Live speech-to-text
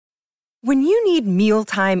When you need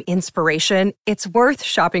mealtime inspiration, it's worth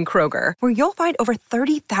shopping Kroger, where you'll find over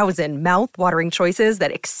 30,000 mouth-watering choices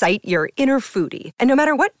that excite your inner foodie. And no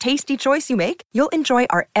matter what tasty choice you make, you'll enjoy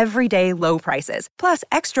our everyday low prices, plus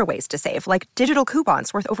extra ways to save, like digital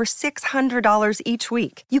coupons worth over $600 each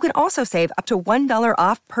week. You can also save up to $1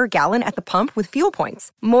 off per gallon at the pump with fuel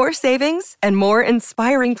points. More savings and more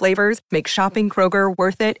inspiring flavors make shopping Kroger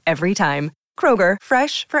worth it every time. Kroger,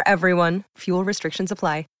 fresh for everyone. Fuel restrictions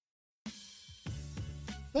apply.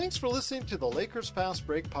 Thanks for listening to the Lakers Fast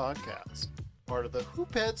Break podcast, part of the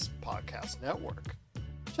Hoopheads Podcast Network.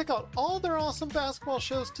 Check out all their awesome basketball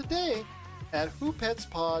shows today at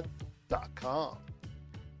hoopheadspod.com.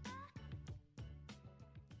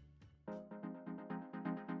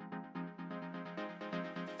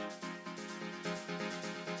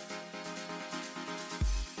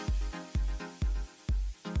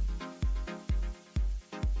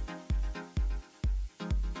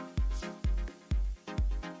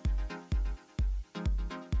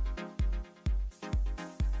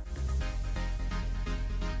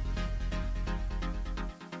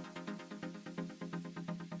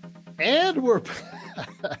 And we're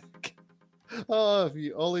back. Oh, if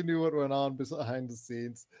you only knew what went on behind the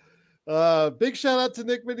scenes. Big shout out to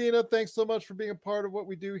Nick Medina. Thanks so much for being a part of what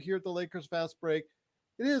we do here at the Lakers Fast Break.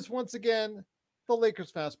 It is, once again, the Lakers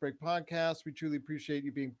Fast Break podcast. We truly appreciate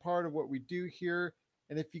you being part of what we do here.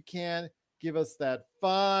 And if you can, give us that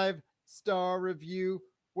 5-star review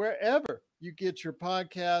wherever you get your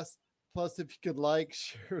podcast. Plus, if you could like,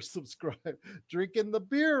 share, subscribe, drinking the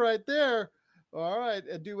beer right there. All right,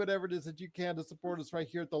 and do whatever it is that you can to support us right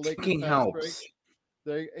here at the Lakers Drinking Fast helps.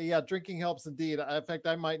 Break. Yeah, drinking helps indeed. In fact,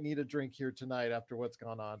 I might need a drink here tonight after what's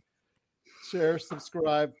gone on. Share,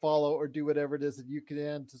 subscribe, follow, or do whatever it is that you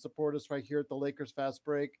can to support us right here at the Lakers Fast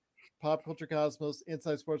Break. Pop Culture Cosmos,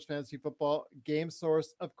 Inside Sports Fantasy Football, Game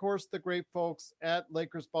Source, of course, the great folks at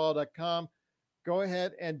LakersBall.com. Go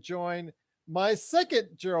ahead and join my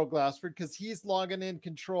second Gerald Glassford because he's logging in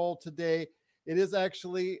control today. It is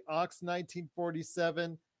actually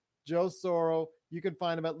Ox1947, Joe Soro. You can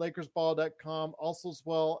find him at LakersBall.com. Also, as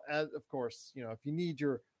well as, of course, if you need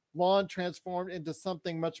your lawn transformed into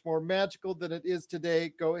something much more magical than it is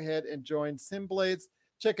today, go ahead and join SimBlades.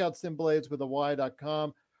 Check out SimBlades with a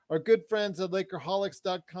Y.com. Our good friends at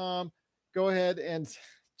Lakerholics.com. Go ahead and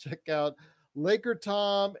check out Laker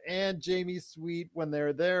Tom and Jamie Sweet when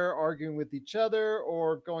they're there arguing with each other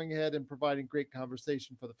or going ahead and providing great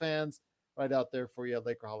conversation for the fans. Right out there for you at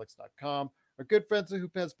Lakerholics.com. Our good friends at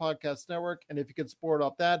Hoopheads Podcast Network. And if you can support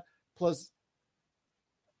off that, plus,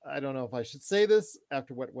 I don't know if I should say this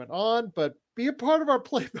after what went on, but be a part of our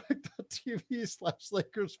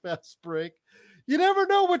playback.tv/Lakers Fast Break. You never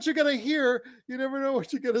know what you're going to hear. You never know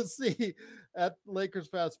what you're going to see at Lakers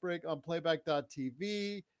Fast Break on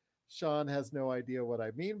playback.tv. Sean has no idea what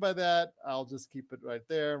I mean by that. I'll just keep it right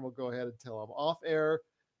there and we'll go ahead and tell him off air.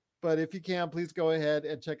 But if you can, please go ahead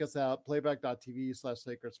and check us out,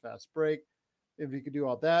 playback.tv/Lakers Fast Break. If you can do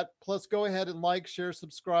all that. Plus, go ahead and like, share,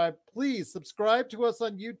 subscribe. Please subscribe to us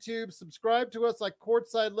on YouTube. Subscribe to us like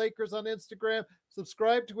Courtside Lakers on Instagram.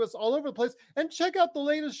 Subscribe to us all over the place. And check out the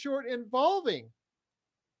latest short involving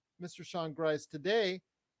Mr. Sean Grice today,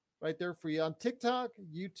 right there for you on TikTok,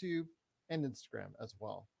 YouTube, and Instagram as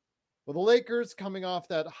well. Well, the Lakers coming off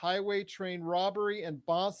that highway train robbery in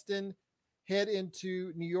Boston head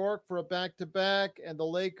into New York for a back-to-back, and the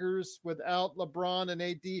Lakers without LeBron and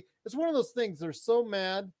AD. It's one of those things. They're so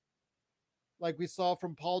mad, like we saw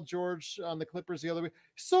from Paul George on the Clippers the other week.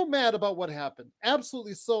 So mad about what happened.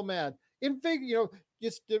 Absolutely so mad. In fact,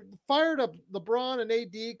 just fired up LeBron and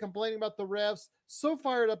AD complaining about the refs. So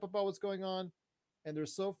fired up about what's going on. And they're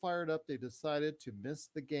so fired up, they decided to miss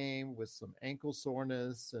the game with some ankle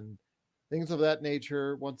soreness and things of that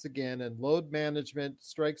nature once again, and load management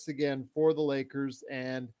strikes again for the Lakers.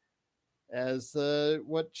 And as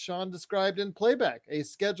what Sean described in playback, a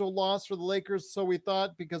scheduled loss for the Lakers. So we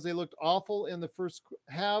thought, because they looked awful in the first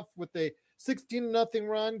half with a 16-0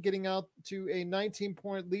 run, getting out to a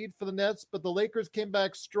 19-point lead for the Nets. But the Lakers came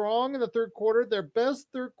back strong in the third quarter, their best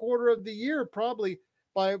third quarter of the year, probably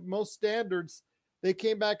by most standards. They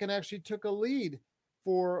came back and actually took a lead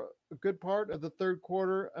for a good part of the third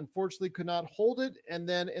quarter, unfortunately could not hold it. And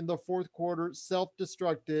then in the fourth quarter,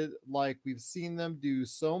 self-destructed like we've seen them do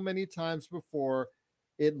so many times before.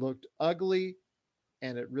 It looked ugly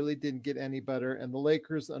and it really didn't get any better. And the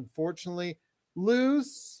Lakers, unfortunately,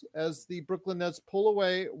 lose as the Brooklyn Nets pull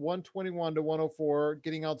away 121-104,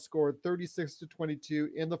 getting outscored 36-22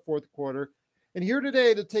 in the fourth quarter. And here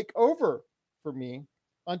today to take over for me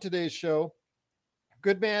on today's show,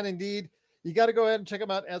 good man indeed. You got to go ahead and check him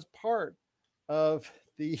out as part of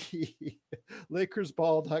the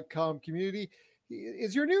LakersBall.com community.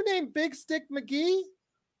 Is your new name Big Stick McGee?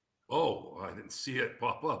 Oh, I didn't see it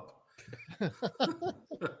pop up.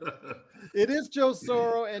 It is Joe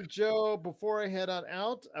Soro. And Joe, before I head on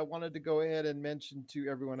out, I wanted to go ahead and mention to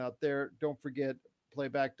everyone out there, don't forget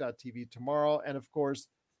playback.tv tomorrow. And of course,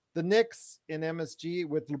 the Knicks in MSG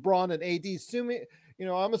with LeBron and AD. Assuming,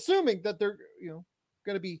 I'm assuming that they're,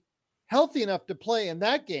 going to be healthy enough to play in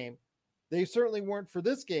that game. They certainly weren't for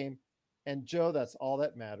this game. And Joe, that's all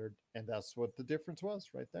that mattered. And that's what the difference was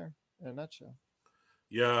right there in a nutshell.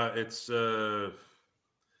 Yeah, it's a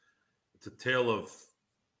tale of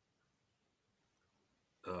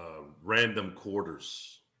random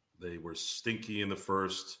quarters. They were stinky in the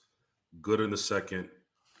first, good in the second,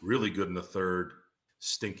 really good in the third,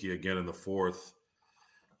 stinky again in the fourth.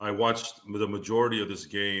 I watched the majority of this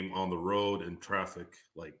game on the road in traffic,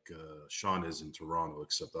 like Sean is in Toronto,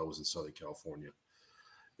 except I was in Southern California.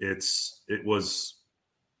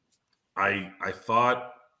 I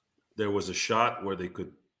thought there was a shot where they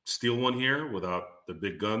could steal one here without the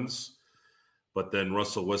big guns. But then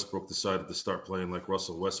Russell Westbrook decided to start playing like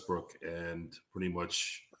Russell Westbrook and pretty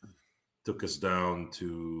much took us down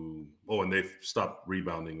to, and they stopped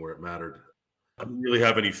rebounding where it mattered. I didn't really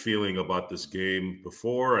have any feeling about this game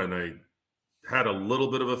before, and I had a little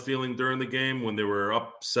bit of a feeling during the game when they were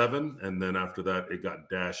up 7, and then after that, it got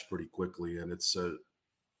dashed pretty quickly. And it's a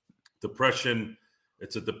depression.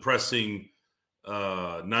 It's a depressing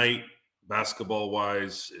night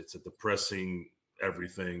basketball-wise. It's a depressing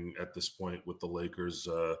everything at this point with the Lakers.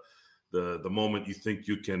 The moment you think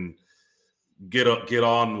you can get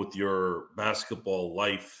on with your basketball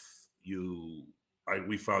life,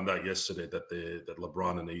 we found out yesterday that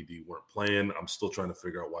LeBron and AD weren't playing. I'm still trying to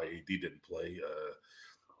figure out why AD didn't play.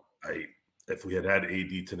 If we had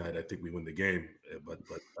AD tonight, I think we win the game. But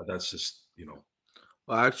that's just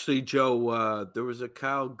Well, actually, Joe, there was a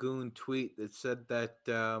Kyle Goon tweet that said that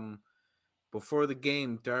before the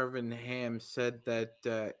game, Darvin Ham said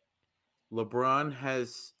that LeBron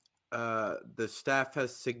has the staff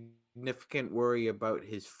has significant worry about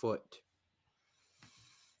his foot,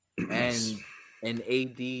 and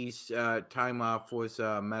AD's time off was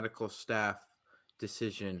a medical staff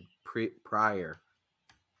decision prior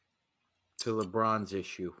to LeBron's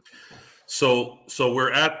issue. So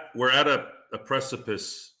we're at a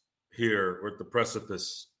precipice here. We're at the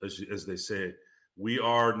precipice, as they say. We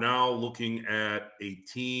are now looking at a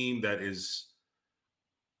team that is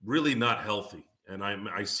really not healthy. And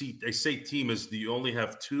I say team as you only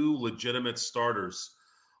have 2 legitimate starters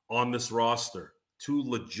on this roster, 2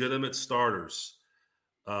 legitimate starters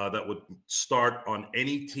that would start on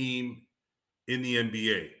any team in the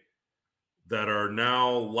NBA that are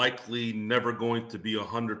now likely never going to be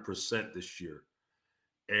 100% this year.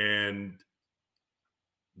 And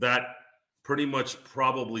that pretty much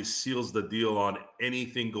probably seals the deal on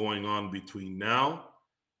anything going on between now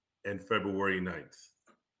and February 9th.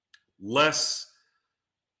 Less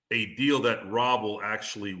a deal that Rob will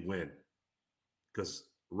actually win, because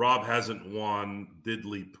Rob hasn't won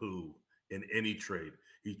diddly poo in any trade.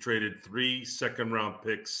 He traded 3 second-round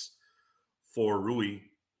picks for Rui,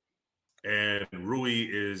 and Rui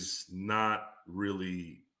is not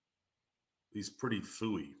really – he's pretty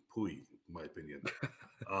pooey, in my opinion.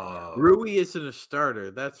 Rui isn't a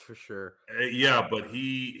starter, that's for sure. Yeah, but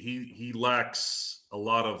he lacks a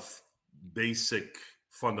lot of basic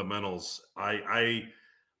fundamentals. I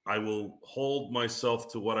will hold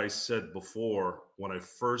myself to what I said before when I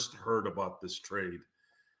first heard about this trade.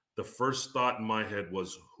 The first thought in my head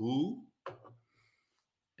was who,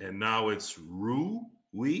 and now it's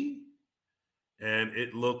Rui, and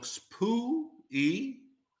it looks poo-y,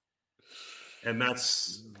 and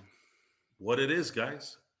that's what it is,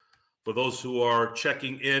 guys. For those who are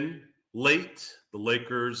checking in late, the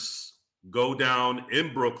Lakers go down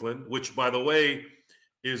in Brooklyn, which, by the way,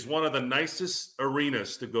 is one of the nicest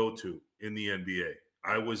arenas to go to in the NBA.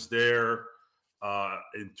 I was there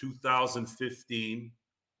in 2015.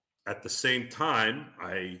 At the same time,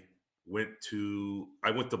 I went to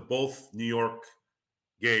both New York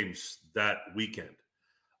games that weekend.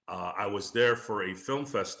 I was there for a film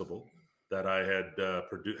festival that I had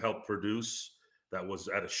helped produce that was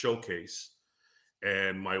at a showcase.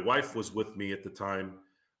 And my wife was with me at the time.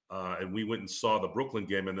 And we went and saw the Brooklyn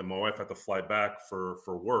game, and then my wife had to fly back for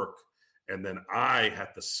work. And then I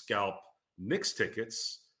had to scalp Knicks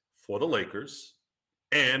tickets for the Lakers.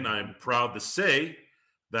 And I'm proud to say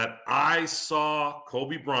that I saw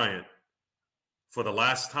Kobe Bryant for the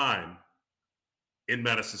last time in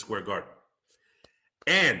Madison Square Garden.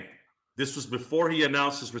 And this was before he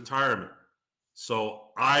announced his retirement.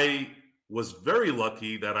 So I was very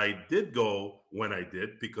lucky that I did go when I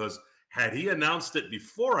did, because had he announced it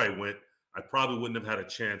before I went, I probably wouldn't have had a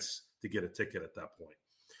chance to get a ticket at that point.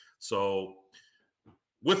 So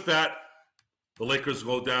with that, the Lakers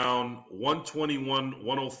go down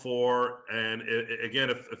 121-104. And again,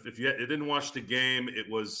 if you didn't watch the game, it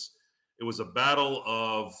was a battle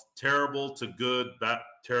of terrible to good,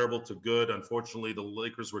 terrible to good. Unfortunately, the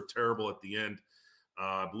Lakers were terrible at the end.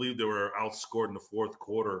 I believe they were outscored in the fourth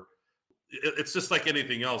quarter. It's just like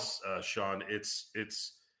anything else, Sean. It's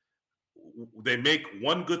they make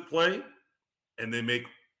one good play and they make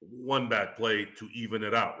one bad play to even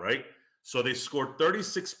it out, right? So they scored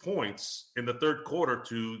 36 points in the third quarter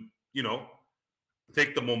to,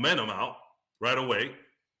 take the momentum out right away.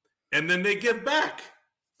 And then they give back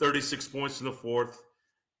 36 points in the fourth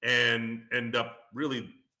and end up really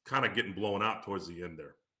kind of getting blown out towards the end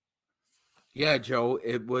there. Yeah, Joe,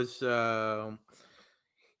 it was,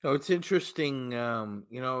 it's interesting.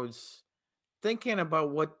 It's thinking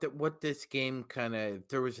about what this game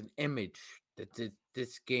there was an image that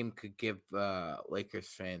this game could give Lakers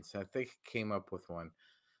fans. I think it came up with one.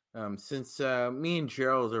 Since me and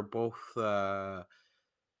Gerald are both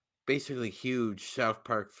basically huge South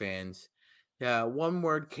Park fans, one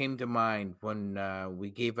word came to mind when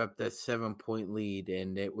we gave up that 7-point lead,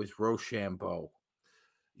 and it was Rochambeau.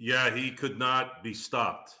 Yeah, he could not be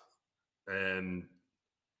stopped. And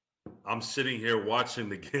I'm sitting here watching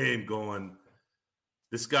the game going,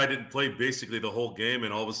 this guy didn't play basically the whole game,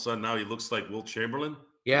 and all of a sudden now he looks like Wilt Chamberlain.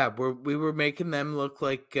 Yeah, we were making them look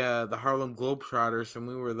like the Harlem Globetrotters, and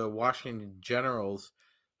we were the Washington Generals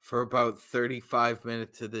for about 35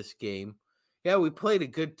 minutes of this game. Yeah, we played a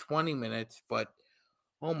good 20 minutes, but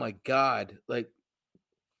oh my God,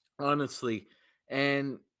 honestly.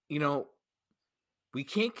 And, we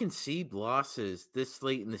can't concede losses this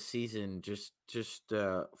late in the season just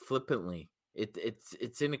flippantly.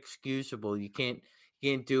 It's inexcusable. You can't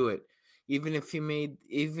do it. Even if you made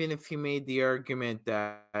the argument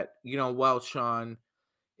that, Sean,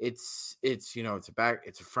 it's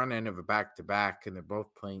a front end of a back-to-back, and they're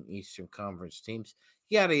both playing Eastern Conference teams,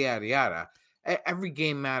 yada yada yada. Every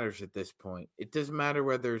game matters at this point. It doesn't matter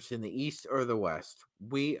whether it's in the East or the West.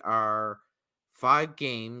 We are 5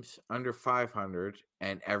 games under 500,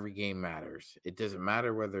 and every game matters. It doesn't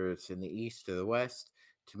matter whether it's in the East or the West.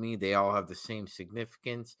 To me, they all have the same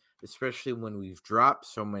significance, especially when we've dropped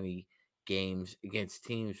so many games against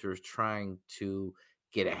teams who are trying to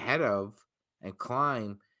get ahead of and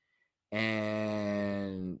climb.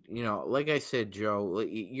 And, like I said, Joe,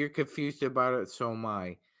 you're confused about it, so am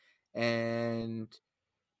I. And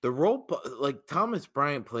the role, Thomas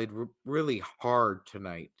Bryant played really hard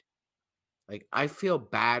tonight. I feel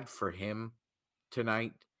bad for him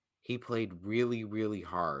tonight. He played really, really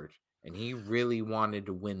hard, and he really wanted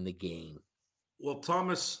to win the game. Well,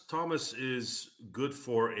 Thomas is good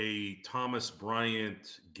for a Thomas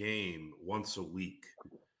Bryant game once a week.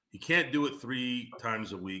 He can't do it 3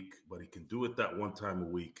 times a week, but he can do it that one time a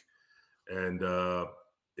week. And I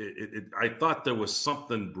thought there was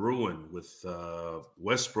something brewing with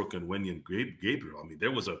Westbrook and Wenyen Gabriel. I mean,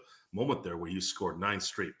 there was a moment there where he scored 9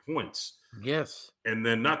 straight points. Yes. And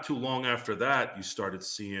then not too long after that, you started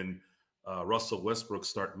seeing Russell Westbrook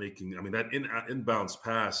start making, that inbounds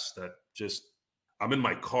pass that just, I'm in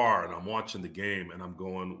my car and I'm watching the game and I'm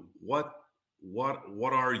going, what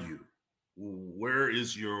are you? Where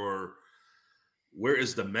is the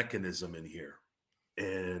mechanism in here?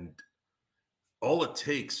 And all it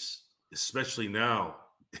takes, especially now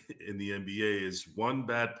in the NBA, is 1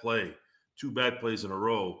 bad play, 2 bad plays in a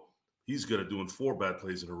row. He's good at doing 4 bad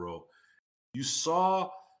plays in a row. You saw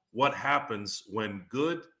what happens when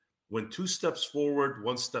 2 steps forward,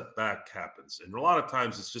 1 step back happens. And a lot of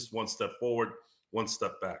times it's just 1 step forward, 1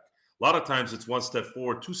 step back. A lot of times it's 1 step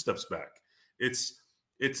forward, 2 steps back. It's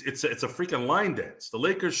a freaking line dance. The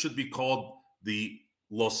Lakers should be called the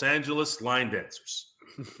Los Angeles Line Dancers.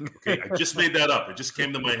 Okay, I just made that up. It just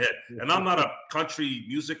came to my head. And I'm not a country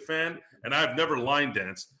music fan, and I've never line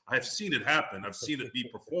danced. I've seen it happen. I've seen it be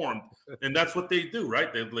performed, and that's what they do,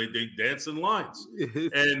 right? They dance in lines.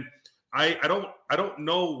 And I don't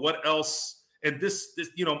know what else. And this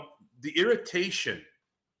the irritation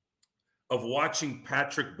of watching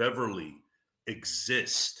Patrick Beverley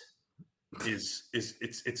exist is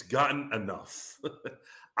it's gotten enough.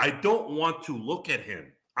 I don't want to look at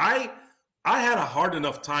him. I had a hard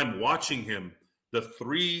enough time watching him the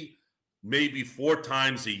 3, maybe 4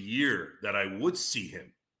 times a year that I would see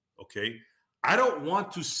him. Okay. I don't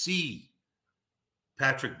want to see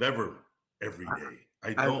Patrick Beverley every day.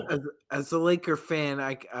 I don't. As a Laker fan,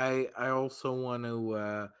 I also want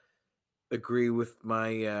to agree with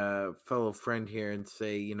my fellow friend here and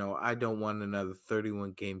say, I don't want another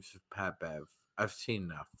 31 games of Pat Bev. I've seen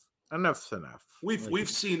enough. Enough's enough. We've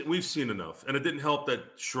seen enough, and it didn't help that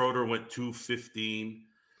Schroeder went 2-15.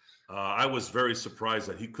 I was very surprised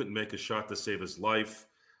that he couldn't make a shot to save his life.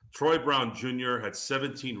 Troy Brown Jr. had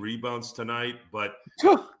 17 rebounds tonight, but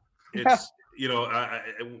it's it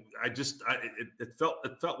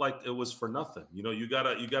felt like it was for nothing. You got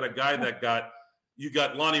a guy that you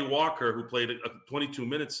got Lonnie Walker, who played 22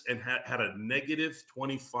 minutes and had a negative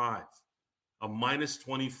 25, a minus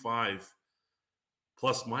 25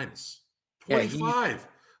 plus minus 25.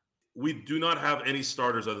 We do not have any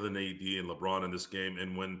starters other than AD and LeBron in this game.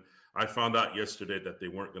 And when I found out yesterday that they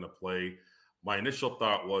weren't going to play, my initial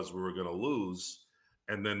thought was we were going to lose.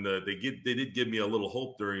 And then they did give me a little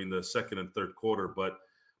hope during the second and third quarter, but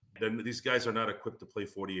then these guys are not equipped to play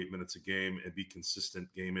 48 minutes a game and be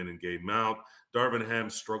consistent game in and game out. Darvin Ham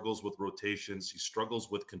struggles with rotations. He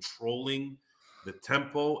struggles with controlling the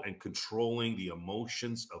tempo and controlling the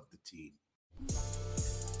emotions of the team.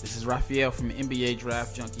 This is Raphael from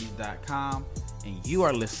NBADraftJunkies.com, and you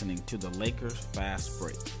are listening to the Lakers Fast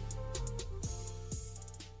Break.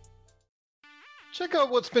 Check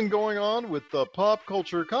out what's been going on with the Pop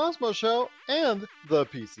Culture Cosmos Show and the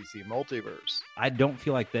PCC Multiverse. I don't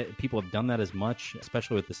feel like that people have done that as much,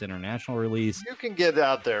 especially with this international release. You can get it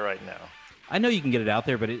out there right now. I know you can get it out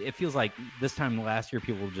there, but it feels like this time last year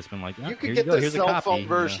people have just been like, you can get the cell phone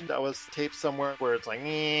version that was taped somewhere where it's like,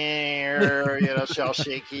 shell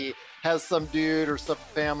shaky. Has some dude or some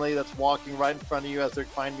family that's walking right in front of you as they're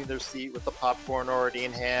finding their seat with the popcorn already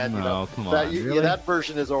in hand. No, come on. Really? Yeah, that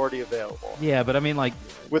version is already available. Yeah, but I mean, like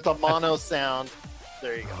with a mono sound.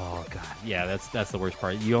 There you go. Oh god, yeah, that's the worst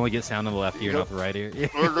part. You only get sound on the left ear, not the right ear.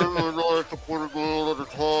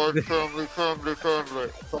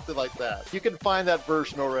 Something like that. You can find that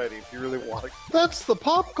version already if you really want it. That's the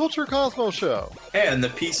Pop Culture Cosmos Show and the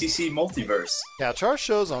PCC Multiverse. Catch our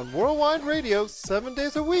shows on Worldwide Radio 7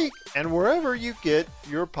 days a week and wherever you get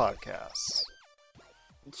your podcasts.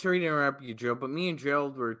 Sorry to interrupt you, Joe, but me and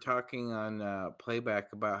Gerald were talking on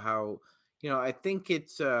playback about how. I think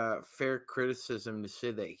it's a fair criticism to say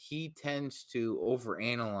that he tends to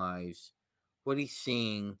overanalyze what he's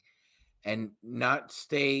seeing and not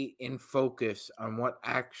stay in focus on what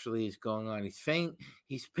actually is going on.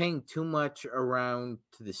 He's paying too much around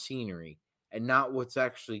to the scenery and not what's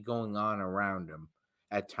actually going on around him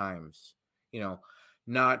at times.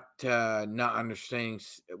 Not understanding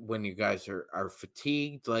when you guys are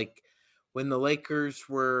fatigued. Like when the Lakers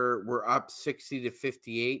were up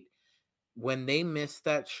 60-58. When they missed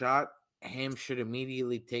that shot, Ham should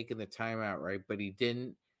immediately taken the timeout, right? But he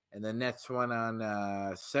didn't. And the Nets went on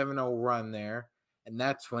a 7-0 run there, and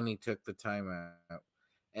that's when he took the timeout.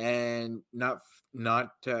 And not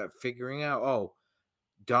figuring out,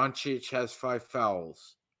 Doncic has 5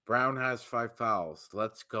 fouls. Brown has 5 fouls.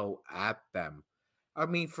 Let's go at them. I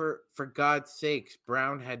mean, for God's sakes,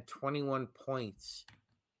 Brown had 21 points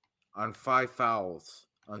on 5 fouls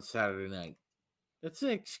on Saturday night. That's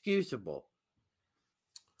inexcusable.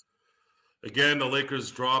 Again, the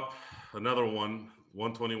Lakers drop another one,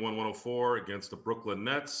 121-104 against the Brooklyn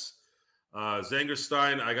Nets.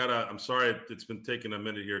 Zangerstein, I'm sorry, it's been taking a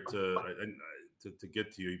minute here to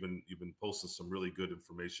get to you. You've been posting some really good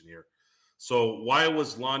information here. So why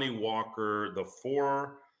was Lonnie Walker the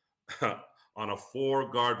 4 on a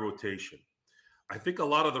 4-guard rotation? I think a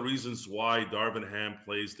lot of the reasons why Darvin Ham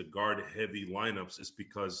plays the guard-heavy lineups is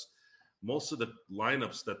because most of the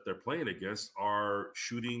lineups that they're playing against are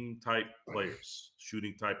shooting-type players.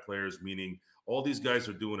 Shooting-type players, meaning all these guys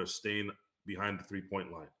are doing is staying behind the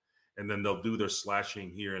three-point line, and then they'll do their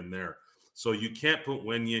slashing here and there. So you can't put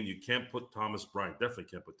Wenyen, you can't put Thomas Bryant. Definitely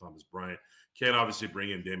can't put Thomas Bryant. Can't obviously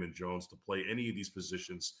bring in Damon Jones to play any of these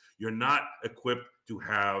positions. You're not equipped to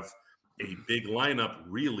have a big lineup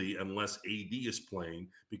really unless AD is playing,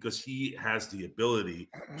 because he has the ability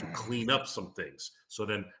to clean up some things. So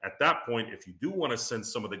then at that point, if you do want to send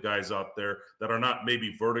some of the guys out there that are not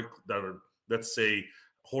maybe vertical, that are, let's say,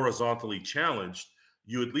 horizontally challenged,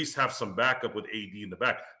 you at least have some backup with AD in the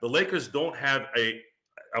back. The Lakers don't have a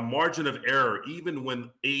margin of error even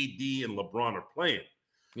when AD and LeBron are playing.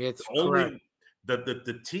 Yeah, it's only that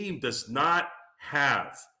the team does not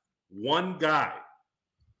have one guy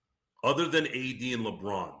other than AD and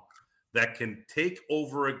LeBron that can take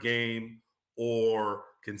over a game or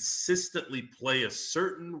consistently play a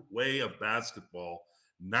certain way of basketball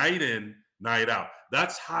night in, night out.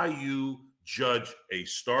 That's how you judge a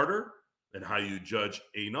starter and how you judge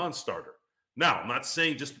a non-starter. Now, I'm not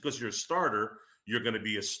saying just because you're a starter, you're going to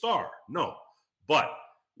be a star. No. But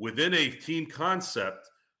within a team concept,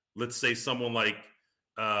 let's say someone like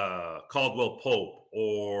Caldwell Pope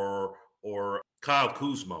or Kyle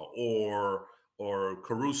Kuzma or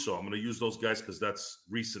Caruso. I'm going to use those guys because that's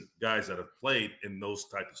recent guys that have played in those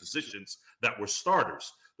type of positions that were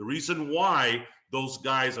starters. The reason why those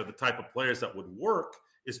guys are the type of players that would work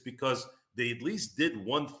is because they at least did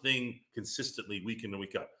one thing consistently week in and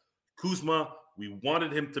week out. Kuzma, we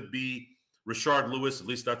wanted him to be Rashard Lewis. At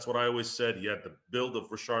least that's what I always said. He had the build of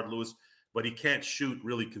Rashard Lewis, but he can't shoot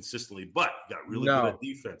really consistently. But he got really good at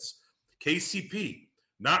defense. KCP,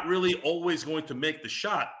 not really always going to make the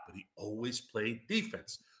shot, but he always played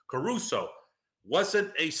defense. Caruso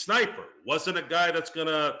wasn't a sniper, wasn't a guy that's going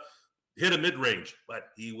to hit a mid-range, but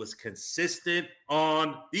he was consistent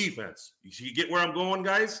on defense. You get where I'm going,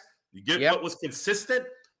 guys? You get what was consistent?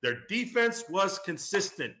 Their defense was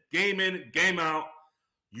consistent. Game in, game out.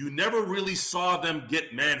 You never really saw them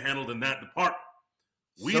get manhandled in that department.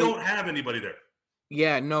 We don't have anybody there.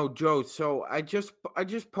 Yeah, no, Joe. So I just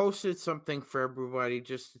posted something for everybody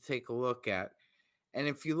just to take a look at. And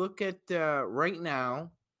if you look at right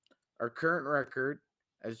now, our current record,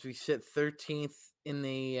 as we sit 13th in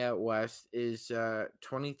the West, is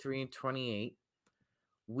 23-28.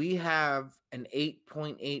 We have an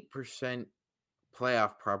 8.8%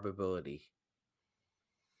 playoff probability.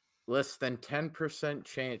 Less than 10%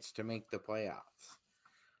 chance to make the playoffs.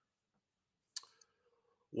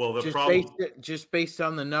 Well, just based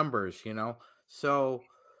on the numbers, you know. So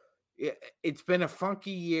it's been a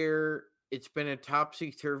funky year. It's been a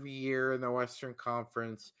topsy-turvy year in the Western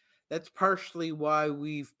Conference. That's partially why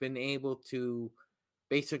we've been able to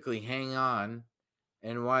basically hang on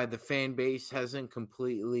and why the fan base hasn't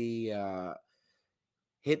completely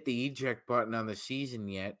hit the eject button on the season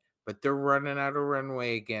yet. But they're running out of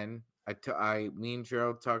runway again. Me and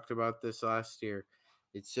Gerald talked about this last year.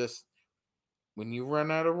 It's just, when you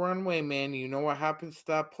run out of runway, man, you know what happens to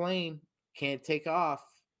that plane. Can't take off.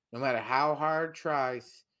 No matter how hard it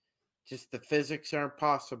tries. Just the physics aren't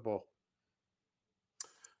possible.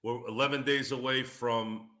 We're 11 days away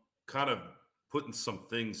from kind of putting some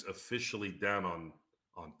things officially down on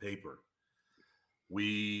paper.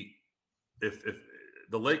 If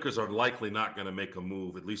the Lakers are likely not going to make a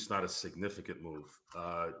move, at least not a significant move.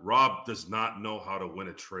 Rob does not know how to win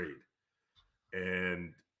a trade.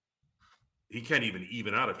 And he can't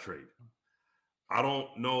even out a trade. I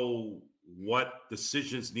don't know what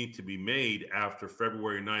decisions need to be made after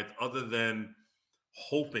February 9th other than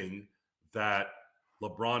hoping that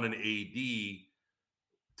LeBron and AD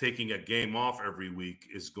taking a game off every week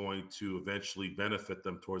is going to eventually benefit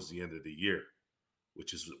them towards the end of the year,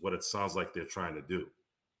 which is what it sounds like they're trying to do.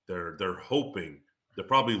 They're hoping. They're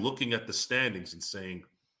probably looking at the standings and saying,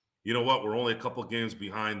 you know what, we're only a couple games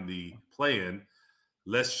behind the play-in.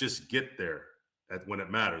 Let's just get there when it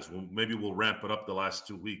matters. Maybe we'll ramp it up the last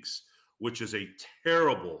 2 weeks, which is a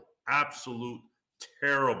terrible, absolute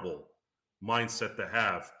terrible mindset to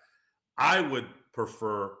have. I would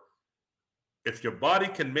prefer, if your body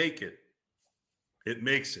can make it, it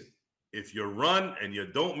makes it. If you run and you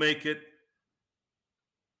don't make it,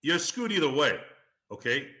 you're screwed either way,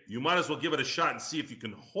 okay? You might as well give it a shot and see if you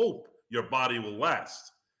can hope your body will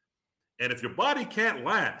last. And if your body can't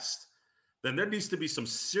last, then there needs to be some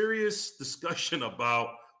serious discussion about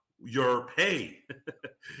your pay.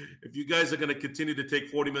 If you guys are going to continue to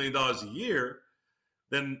take $40 million a year,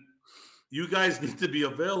 then you guys need to be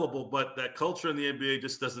available. But that culture in the NBA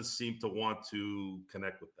just doesn't seem to want to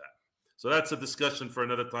connect with that. So that's a discussion for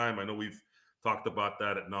another time. I know we've talked about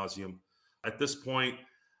that ad nauseum. At this point,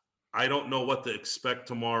 I don't know what to expect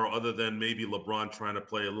tomorrow other than maybe LeBron trying to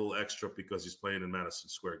play a little extra because he's playing in Madison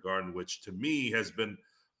Square Garden, which to me has been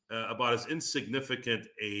about as insignificant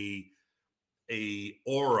a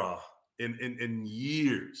aura in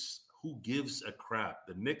years. Who gives a crap?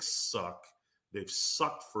 The Knicks suck. They've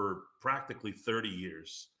sucked for practically 30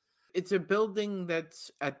 years. It's a building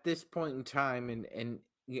that's at this point in time, and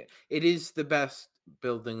it is the best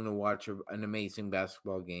building to watch an amazing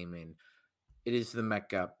basketball game in. It is the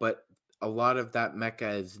Mecca, but a lot of that Mecca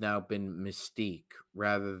has now been mystique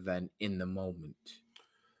rather than in the moment.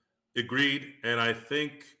 Agreed. And I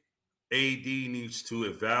think AD needs to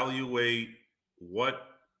evaluate what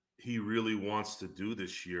he really wants to do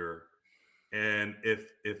this year. And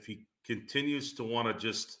if he continues to want to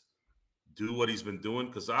just do what he's been doing,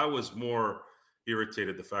 because I was more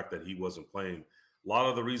irritated the fact that he wasn't playing. A lot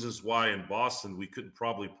of the reasons why in Boston we couldn't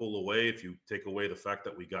probably pull away, if you take away the fact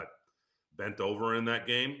that we got bent over in that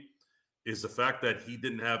game, is the fact that he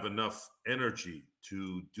didn't have enough energy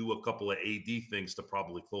to do a couple of AD things to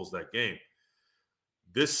probably close that game.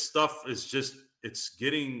 This stuff is just, it's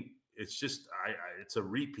a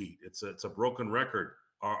repeat. It's a broken record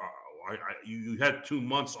You had 2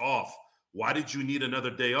 months off. Why did you need another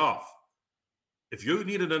day off? If you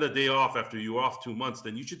need another day off after you're off 2 months,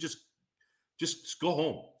 then you should just go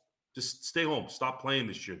home. Just stay home. Stop playing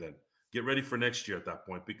this year then. Get ready for next year at that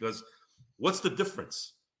point, because what's the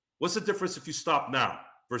difference? What's the difference if you stop now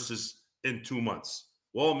versus in 2 months?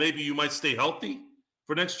 Well, maybe you might stay healthy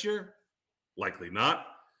for next year. Likely not.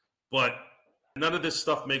 But none of this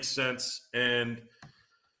stuff makes sense. And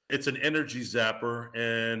it's an energy zapper.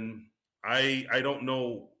 And I don't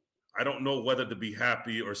know whether to be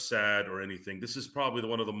happy or sad or anything. This is probably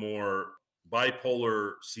one of the more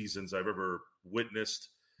bipolar seasons I've ever witnessed.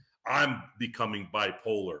 I'm becoming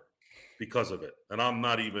bipolar because of it. And I'm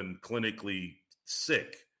not even clinically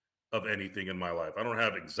sick of anything in my life. I don't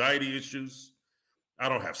have anxiety issues. I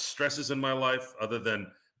don't have stresses in my life other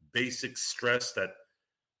than basic stress that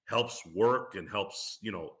helps work and helps,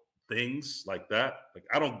 things like that. Like,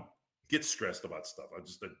 I don't get stressed about stuff. I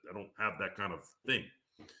don't have that kind of thing.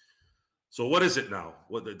 So what is it now?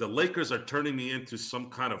 Well, the Lakers are turning me into some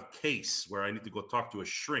kind of case where I need to go talk to a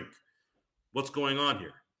shrink. What's going on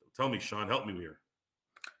here? Tell me, Sean, help me here.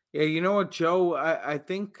 Yeah, you know what, Joe? I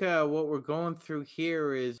think what we're going through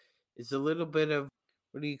here is a little bit of,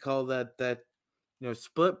 what do you call that? That,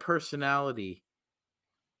 split personality.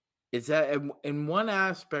 Is that in one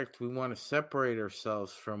aspect we want to separate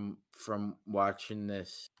ourselves from watching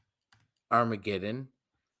this Armageddon,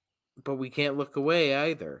 but we can't look away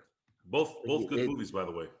either. Both good movies, by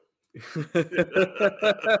the way.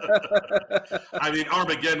 I mean,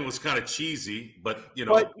 Armageddon was kind of cheesy, but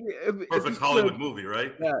perfect Hollywood movie,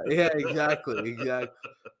 right? Yeah, exactly.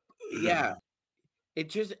 Yeah,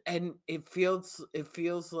 it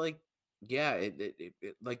feels like, yeah, it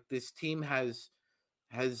like this team has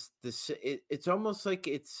this. It's almost like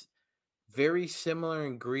it's very similar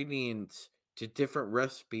ingredients to different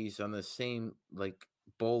recipes on the same like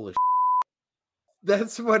bowl of.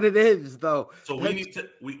 That's what it is, though. So we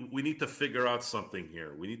need to figure out something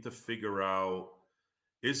here. We need to figure out,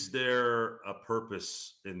 is there a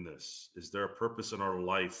purpose in this? Is there a purpose in our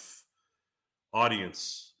life?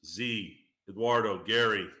 Audience, Z, Eduardo,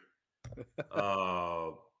 Gary,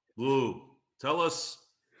 Blue, tell us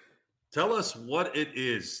what it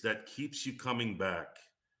is that keeps you coming back.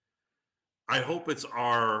 I hope it's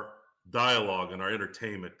our dialogue and our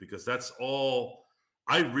entertainment, because that's all.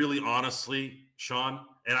 I really honestly, Sean,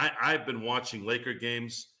 and I've been watching Laker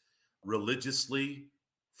games religiously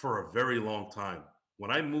for a very long time. When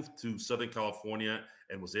I moved to Southern California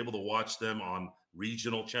and was able to watch them on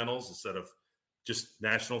regional channels instead of just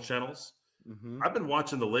national channels, I've been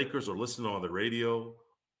watching the Lakers or listening on the radio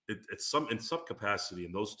in some capacity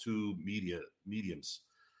in those two mediums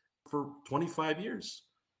for 25 years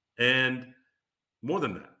and more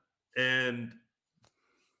than that. And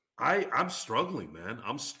I'm struggling, man.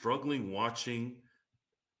 I'm struggling watching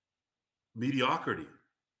mediocrity,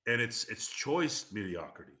 and it's choice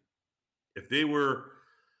mediocrity. If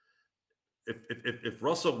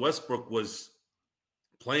Russell Westbrook was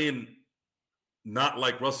playing not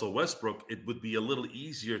like Russell Westbrook, it would be a little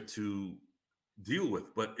easier to deal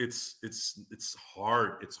with. But it's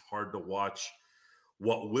hard. It's hard to watch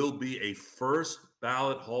what will be a first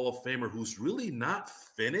ballot Hall of Famer who's really not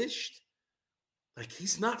finished. Like,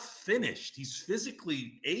 he's not finished. He's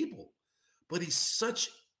physically able, but he's such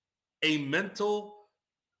a mental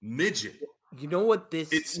midget. You know what this?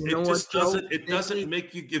 It doesn't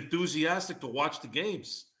make you enthusiastic to watch the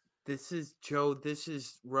games. This is Joe. This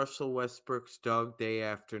is Russell Westbrook's dog day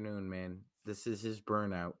afternoon, man. This is his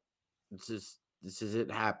burnout. This is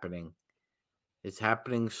it happening. It's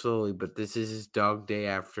happening slowly, but this is his dog day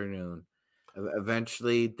afternoon.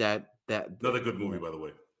 Eventually, that another good movie, by the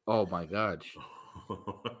way. Oh my God.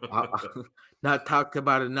 Not talked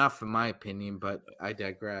about enough in my opinion, but I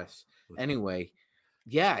digress. Anyway,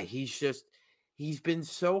 yeah, he's been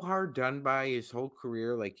so hard done by his whole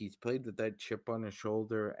career. Like, he's played with that chip on his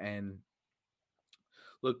shoulder. And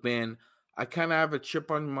look, man, I kind of have a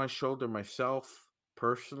chip on my shoulder myself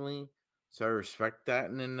personally, so I respect that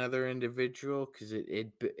in another individual, because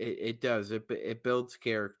it builds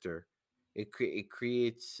character. It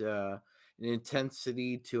creates an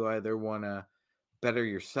intensity to either want to better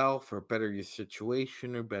yourself or better your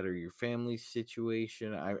situation or better your family's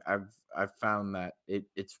situation. I've found that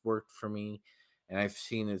it's worked for me, and I've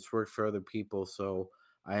seen it's worked for other people. So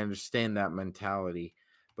I understand that mentality.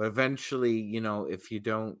 But eventually, if you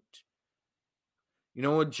don't, you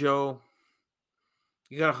know what, Joe,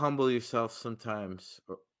 you got to humble yourself sometimes,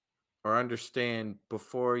 or understand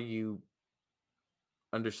before you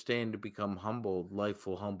understand to become humbled. Life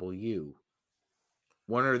will humble you.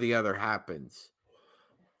 One or the other happens.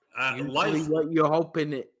 Usually,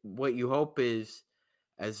 what you hope is,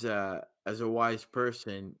 as a wise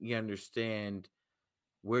person, you understand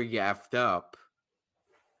where you effed up,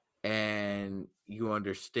 and you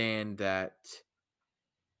understand that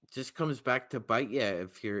it just comes back to bite you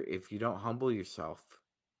if you don't humble yourself.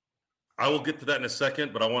 I will get to that in a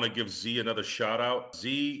second, but I want to give Z another shout out.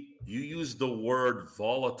 Z, you used the word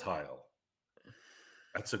volatile.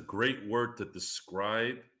 That's a great word to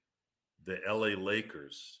describe the LA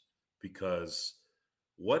Lakers, because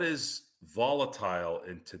what is volatile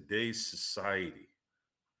in today's society?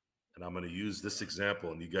 And I'm going to use this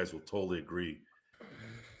example, and you guys will totally agree.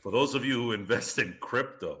 For those of you who invest in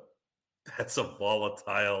crypto, that's a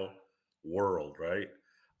volatile world, right?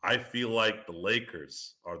 I feel like the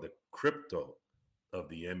Lakers are the crypto of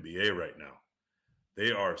the NBA right now.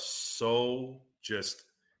 They are so just,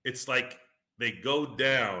 it's like they go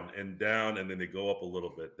down, and then they go up a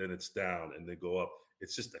little bit, then it's down, and they go up.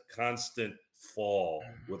 It's just a constant fall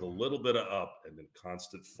with a little bit of up and then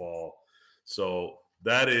constant fall. So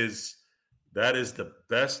that is the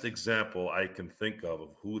best example I can think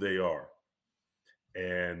of who they are.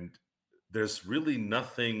 And there's really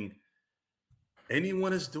nothing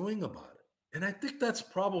anyone is doing about it. And I think that's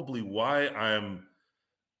probably why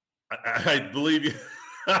I believe you.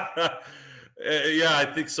 Yeah, I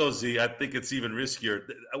think so, Z. I think it's even riskier.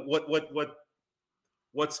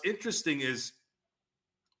 What's interesting is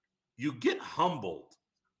you get humbled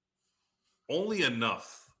only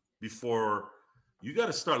enough before you got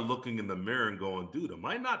to start looking in the mirror and going, dude, am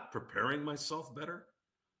I not preparing myself better?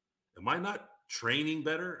 Am I not training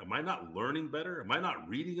better? Am I not learning better? Am I not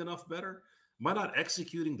reading enough better? Am I not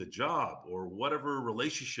executing the job or whatever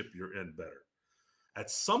relationship you're in better?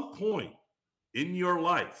 At some point in your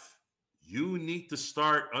life, you need to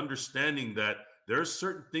start understanding that there are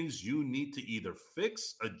certain things you need to either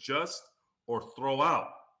fix, adjust, or throw out.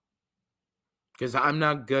 Because I'm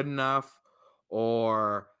not good enough,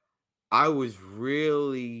 or I was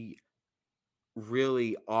really,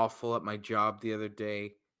 really awful at my job the other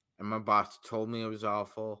day, and my boss told me I was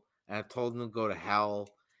awful, and I told him to go to hell,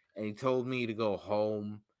 and he told me to go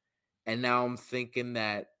home, and now I'm thinking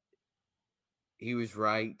that he was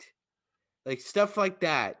right. Like stuff like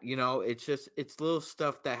that, it's little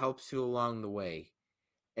stuff that helps you along the way,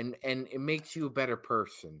 and it makes you a better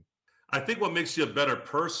person. I think what makes you a better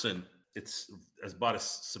person, it's about as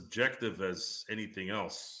subjective as anything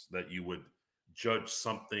else that you would judge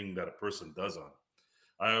something that a person does on.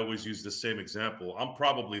 I always use the same example. I'm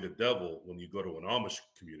probably the devil when you go to an Amish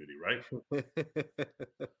community, right?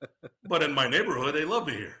 But in my neighborhood, they love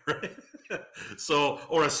me here, right? So,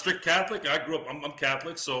 or a strict Catholic. I grew up, I'm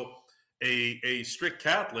Catholic. So a strict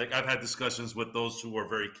Catholic, I've had discussions with those who are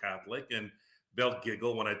very Catholic, and they'll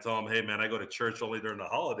giggle when I tell them, hey, man, I go to church only during the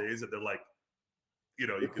holidays. And they're like, you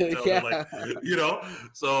can tell they're like,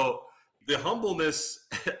 so the humbleness,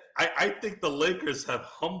 I think the Lakers have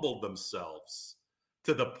humbled themselves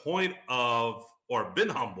to the point of, or been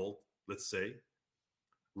humbled, let's say,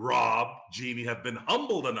 Rob, Jeannie have been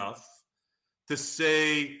humbled enough to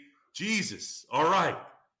say, Jesus, all right,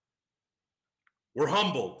 we're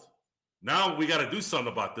humbled. Now we got to do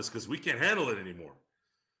something about this because we can't handle it anymore.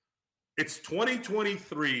 It's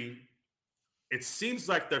 2023. It seems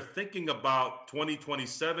like they're thinking about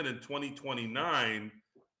 2027 and 2029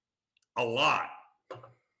 a lot.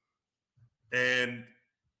 And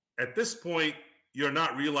at this point, you're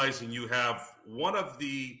not realizing you have one of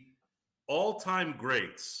the all-time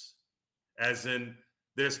greats, as in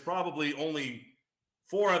there's probably only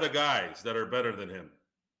 4 other guys that are better than him.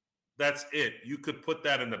 That's it. You could put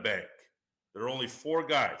that in the bank. There are only 4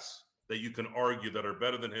 guys that you can argue that are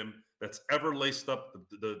better than him that's ever laced up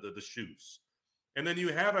the shoes. And then you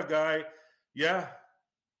have a guy,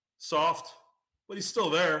 soft, but he's still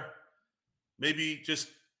there. Maybe just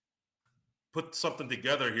put something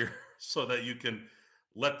together here so that you can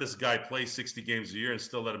let this guy play 60 games a year and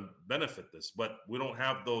still let him benefit this. But we don't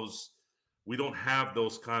have those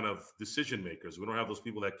kind of decision makers. We don't have those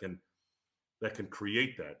people that can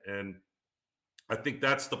create that. And I think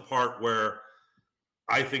that's the part where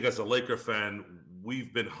I think as a Laker fan,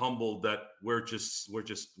 we've been humbled that we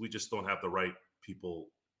just don't have the right people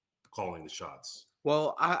calling the shots.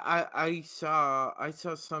 Well, I saw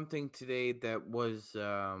something today that was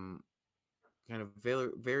kind of very,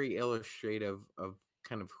 very illustrative of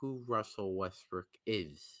kind of who Russell Westbrook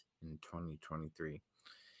is in 2023.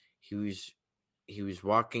 He was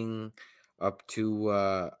walking up to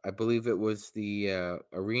I believe it was the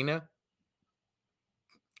arena,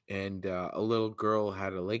 and a little girl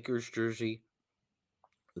had a Lakers jersey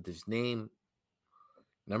with his name,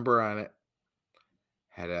 number on it,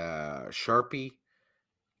 had a Sharpie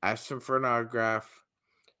asked him for an autograph,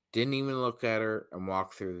 didn't even look at her, and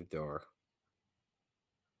walked through the door.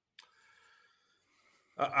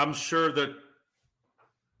 I'm sure that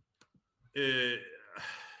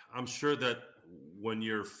I'm sure that when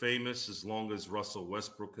you're famous, as long as Russell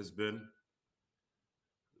Westbrook has been,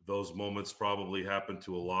 those moments probably happen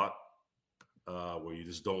to a lot where you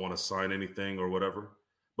just don't want to sign anything or whatever.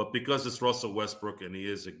 But because it's Russell Westbrook and he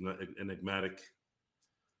is enigmatic,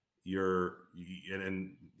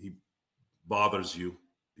 and he bothers you.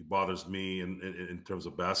 He bothers me in terms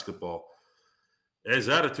of basketball. His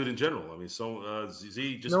attitude in general. I mean, so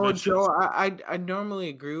Z just No, mentioned. Joe, I normally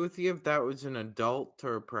agree with you if that was an adult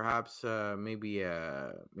or perhaps maybe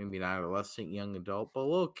an adolescent, young adult, but a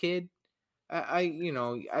little kid.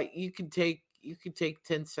 You could take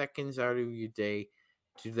 10 seconds out of your day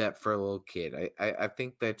to do that for a little kid. I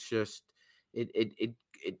think that's just it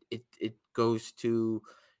goes to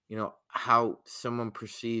how someone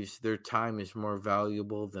perceives their time is more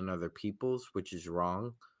valuable than other people's, which is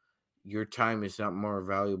wrong. Your time is not more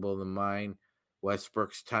valuable than mine.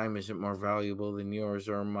 Westbrook's time isn't more valuable than yours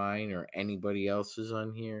or mine or anybody else's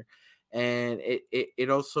on here. And it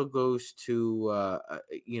also goes to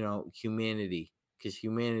humanity, because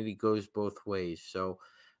humanity goes both ways. So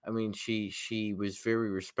I mean, she was very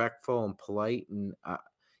respectful and polite, and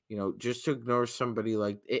just to ignore somebody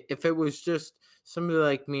like, if it was just somebody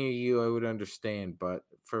like me or you, I would understand. But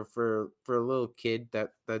for a little kid,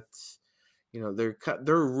 that's there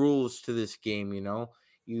are rules to this game.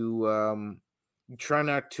 You try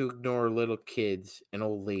not to ignore little kids and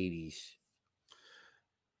old ladies.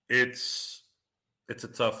 It's a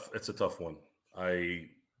tough one.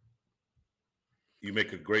 You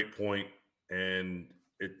make a great point, and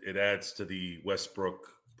it adds to the Westbrook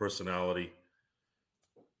personality.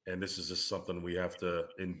 And this is just something we have to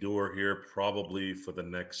endure here probably for the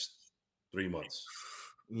next 3 months.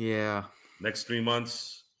 Yeah. Next 3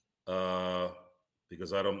 months,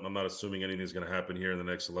 because I'm not assuming anything is going to happen here in the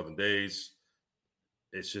next 11 days.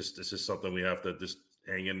 It's just something we have to just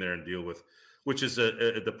hang in there and deal with, which is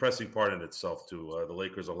a depressing part in itself too. The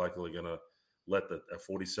Lakers are likely going to let a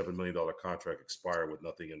 $47 million contract expire with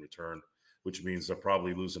nothing in return, which means they're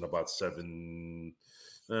probably losing about $14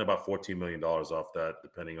 million off that,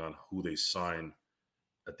 depending on who they sign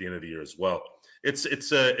at the end of the year as well. It's a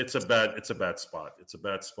bad spot. It's a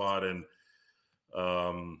bad spot, and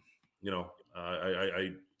I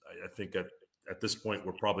think at this point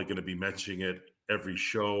we're probably going to be mentioning it every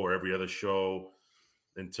show or every other show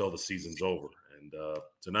until the season's over. And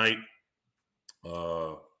tonight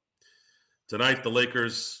the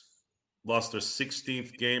Lakers lost their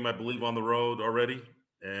 16th game, I believe, on the road already,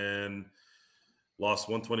 and lost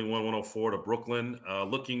 121-104 to Brooklyn.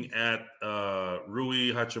 Looking at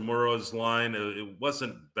Rui Hachimura's line, it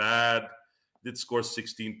wasn't bad. Did score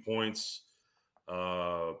 16 points.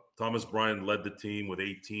 Thomas Bryant led the team with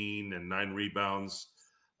 18 and 9 rebounds.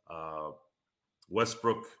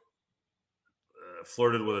 Westbrook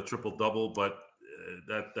flirted with a triple-double, but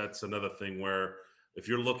that's another thing where if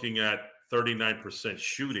you're looking at 39%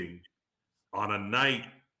 shooting on a night,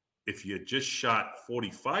 if you just shot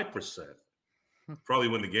 45%, probably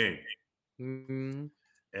win the game. Mm-hmm.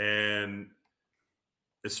 And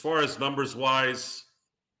as far as numbers-wise,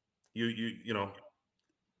 the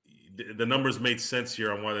numbers made sense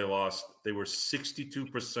here on why they lost. They were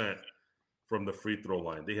 62% from the free throw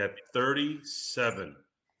line. They had 37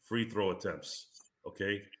 free throw attempts.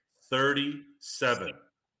 Okay, 37.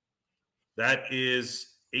 That is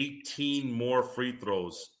 18 more free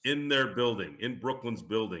throws in their building, in Brooklyn's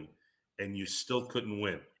building, and you still couldn't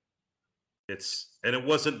win. And it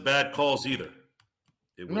wasn't bad calls either.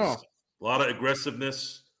 It was a lot of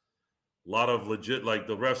aggressiveness, a lot of legit. Like,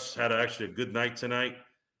 the refs had actually a good night tonight,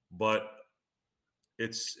 but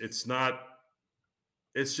it's not.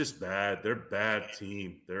 It's just bad. They're a bad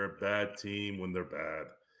team. They're a bad team when they're bad.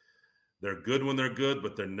 They're good when they're good,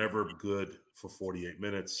 but they're never good for 48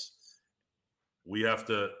 minutes. We have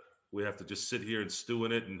to just sit here and stew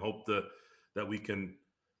in it and hope that we can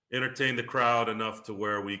entertain the crowd enough to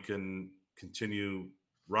where we can continue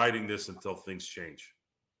riding this until things change.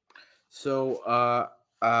 So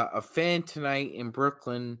a fan tonight in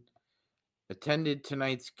Brooklyn attended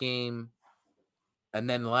tonight's game and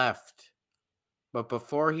then left. But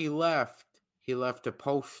before he left a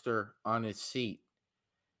poster on his seat.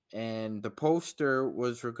 And the poster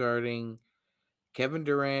was regarding Kevin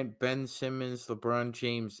Durant, Ben Simmons, LeBron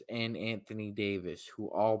James, and Anthony Davis, who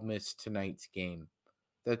all missed tonight's game.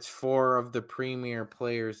 That's 4 of the premier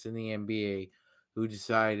players in the NBA who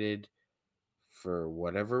decided, for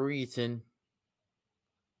whatever reason,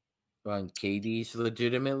 KD's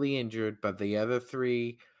legitimately injured, but the other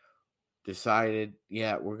 3 decided,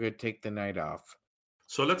 yeah, we're going to take the night off.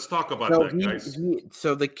 So let's talk about So that, guys.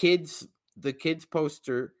 so the kids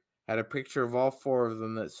poster had a picture of all four of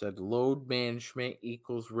them that said load management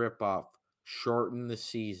equals ripoff. Shorten the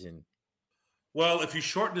season. Well, if you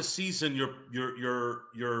shorten the season, you're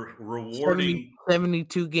rewarding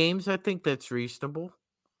 72 games. I think that's reasonable.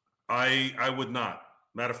 I would not.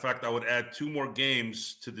 Matter of fact, I would add 2 more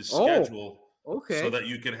games to the schedule. Okay. So that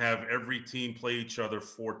you can have every team play each other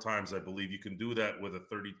 4 times. I believe you can do that with a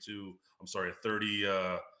 30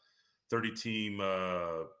 team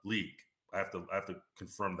league. I have to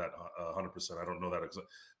confirm that 100%. I don't know that exactly,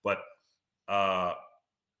 but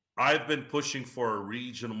I've been pushing for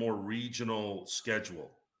a more regional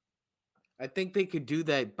schedule. I think they could do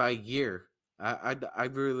that by year. I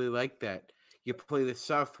really like that. You play the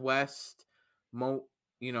Southwest, not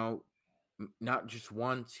just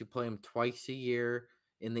once. You play them twice a year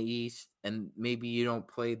in the East, and maybe you don't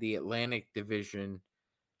play the Atlantic Division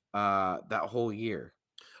that whole year.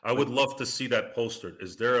 I would love to see that poster.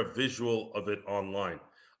 Is there a visual of it online?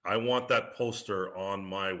 I want that poster on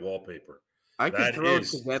my wallpaper. I can throw it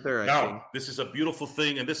together. Now, this is a beautiful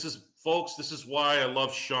thing. And this is, folks, this is why I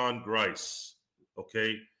love Sean Grice.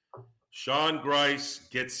 Okay? Sean Grice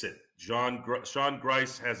gets it. Sean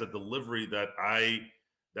Grice has a delivery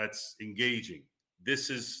that's engaging.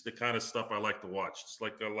 This is the kind of stuff I like to watch. It's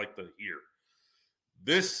like I like to hear.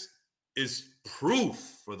 This is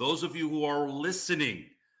proof for those of you who are listening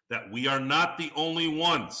that we are not the only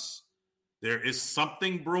ones. There is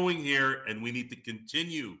something brewing here, and we need to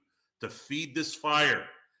continue to feed this fire.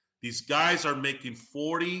 These guys are making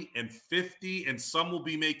 40 and 50, and some will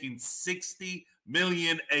be making 60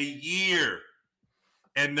 million a year,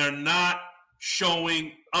 and they're not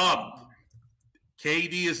showing up.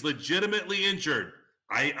 KD is legitimately injured.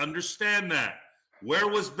 I understand that. Where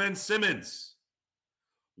was Ben Simmons?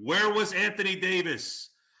 Where was Anthony Davis?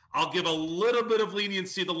 I'll give a little bit of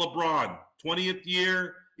leniency to LeBron. 20th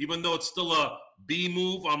year, even though it's still a B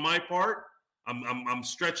move on my part. I'm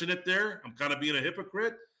stretching it there. I'm kind of being a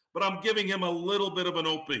hypocrite, but I'm giving him a little bit of an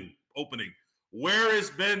opening. Where is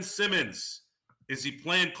Ben Simmons? Is he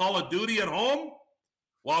playing Call of Duty at home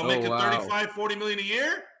while making 35, 40 million a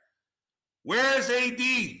year? Where is AD?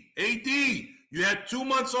 AD, you had 2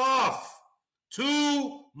 months off.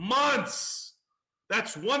 2 months.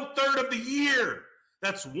 That's 1/3 of the year.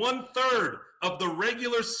 That's 1/3 of the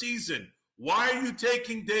regular season. Why are you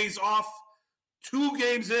taking days off 2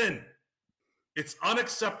 games in? It's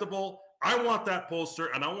unacceptable. I want that poster,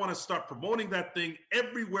 and I want to start promoting that thing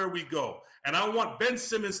everywhere we go. And I want Ben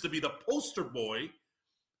Simmons to be the poster boy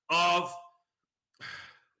of,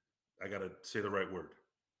 I got to say the right word,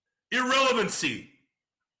 irrelevancy.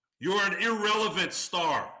 You're an irrelevant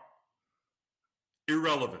star.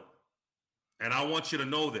 Irrelevant. And I want you to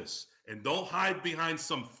know this. And don't hide behind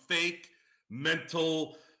some fake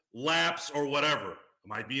mental lapse or whatever.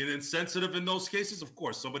 Am I being insensitive in those cases? Of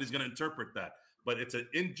course, somebody's going to interpret that. But it's an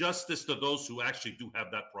injustice to those who actually do have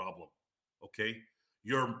that problem. Okay?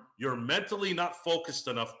 You're mentally not focused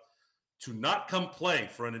enough to not come play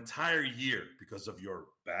for an entire year because of your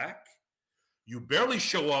back. You barely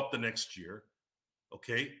show up the next year.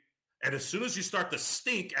 Okay? And as soon as you start to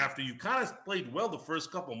stink after you kind of played well the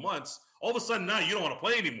first couple months, all of a sudden now you don't want to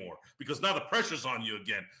play anymore because now the pressure's on you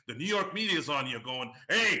again. The New York media is on you going,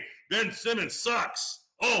 hey, Ben Simmons sucks.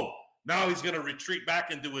 Oh, now he's going to retreat back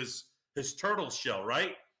into his turtle shell,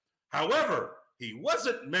 right? However, he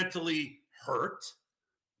wasn't mentally hurt.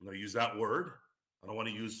 I'm going to use that word. I don't want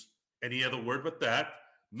to use any other word but that.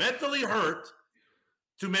 Mentally hurt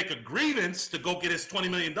to make a grievance to go get his $20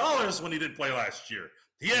 million when he didn't play last year.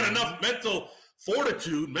 He had enough mental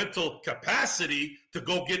fortitude, mental capacity to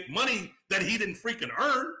go get money that he didn't freaking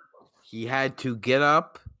earn. He had to get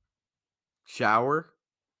up, shower,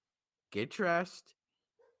 get dressed,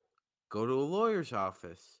 go to a lawyer's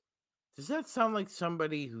office. Does that sound like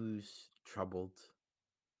somebody who's troubled?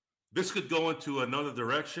 This could go into another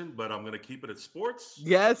direction, but I'm going to keep it at sports.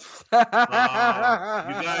 Yes. You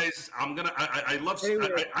guys, I love.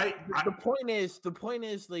 Anyway, the point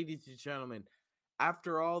is, ladies and gentlemen,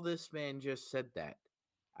 after all this man just said that,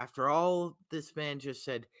 after all this man just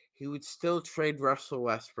said, he would still trade Russell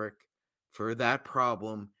Westbrook for that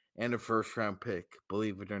problem and a first-round pick,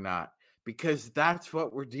 believe it or not, because that's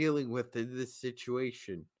what we're dealing with in this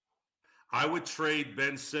situation. I would trade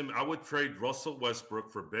I would trade Russell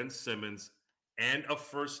Westbrook for Ben Simmons and a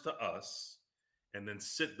first to us, and then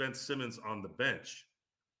sit Ben Simmons on the bench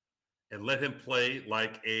and let him play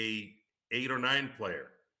like a 8 or 9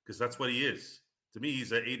 player, because that's what he is. To me,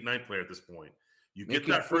 he's an 8-9 player at this point. You get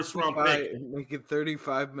that first round pick. Make it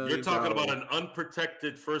 $35 million. You're talking about an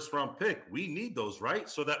unprotected first round pick. We need those, right?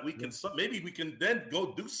 So that we can maybe we can then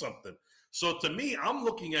go do something. So to me, I'm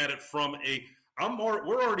looking at it from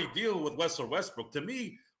we're already dealing with Russell Westbrook. To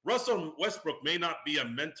me, Russell Westbrook may not be a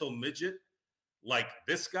mental midget like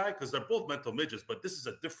this guy, because they're both mental midgets, but this is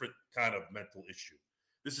a different kind of mental issue.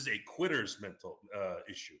 This is a quitter's mental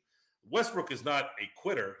issue. Westbrook is not a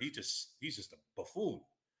quitter. He's just a buffoon.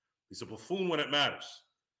 He's a buffoon when it matters.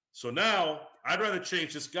 So now I'd rather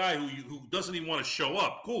change this guy who doesn't even want to show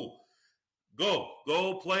up. Cool.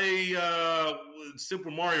 Go play Super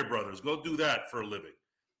Mario Brothers. Go do that for a living.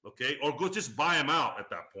 Okay? Or go just buy him out at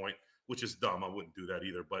that point, which is dumb. I wouldn't do that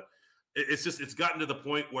either. But it's gotten to the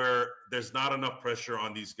point where there's not enough pressure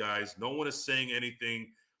on these guys. No one is saying anything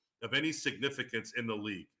of any significance in the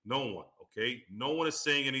league. No one, okay? No one is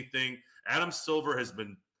saying anything. Adam Silver has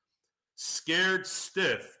been scared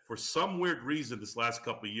stiff for some weird reason this last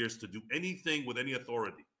couple of years to do anything with any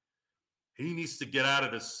authority. He needs to get out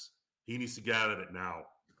of this. He needs to get out of it now,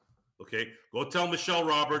 okay? Go tell Michelle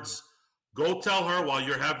Roberts. Go tell her while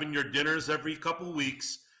you're having your dinners every couple of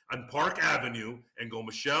weeks on Park Avenue and go,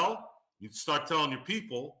 Michelle, you start telling your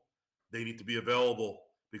people they need to be available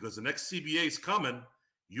because the next CBA is coming.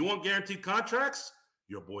 You want guaranteed contracts?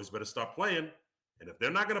 Your boys better start playing. And if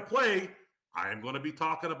they're not going to play, I am going to be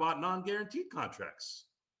talking about non-guaranteed contracts.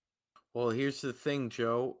 Well, here's the thing,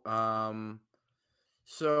 Joe.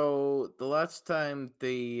 So the last time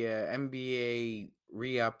the NBA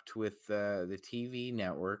re-upped with the TV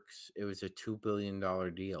networks, it was a $2 billion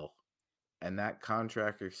deal. And that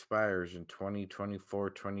contract expires in 2024,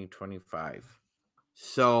 2025.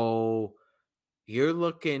 So you're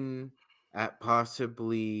looking at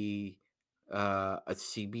possibly a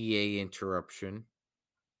CBA interruption,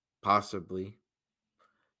 possibly.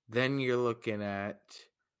 Then you're looking at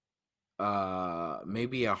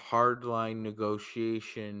maybe a hardline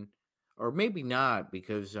negotiation, or maybe not,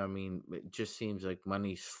 because, I mean, it just seems like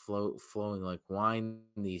money's flowing like wine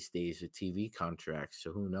these days with TV contracts,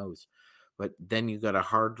 so who knows. But then you got a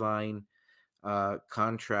hardline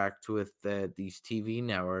contract with these TV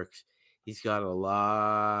networks. He's got a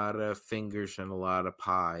lot of fingers and a lot of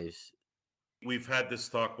pies. We've had this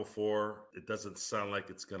talk before. It doesn't sound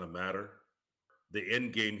like it's going to matter. The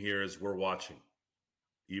end game here is we're watching,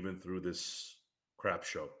 even through this crap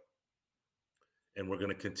show. And we're going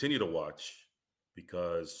to continue to watch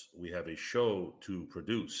because we have a show to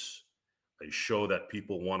produce, a show that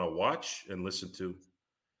people want to watch and listen to,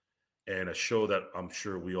 and a show that I'm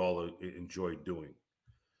sure we all enjoy doing.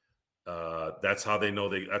 That's how they know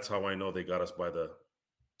that's how I know they got us by the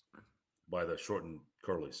short and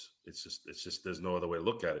curlies. It's just there's no other way to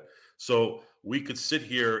look at it. So we could sit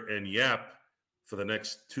here and yap for the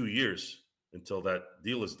next 2 years until that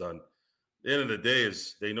deal is done. The end of the day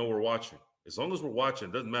is they know we're watching. As long as we're watching,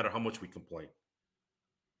 it doesn't matter how much we complain.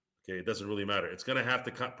 Okay, it doesn't really matter. It's going to have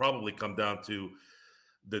to probably come down to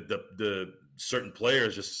the certain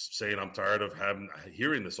players just saying, I'm tired of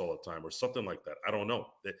hearing this all the time or something like that. I don't know.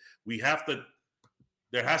 There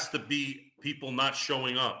has to be people not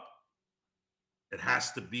showing up. It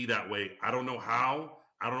has to be that way. I don't know how.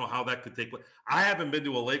 I don't know how that could take place. I haven't been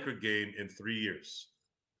to a Laker game in 3 years.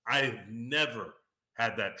 I've never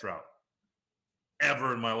had that drought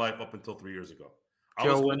ever in my life up until 3 years ago.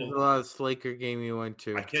 Joe, when's the last Laker game you went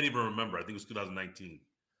to? I can't even remember. I think it was 2019. It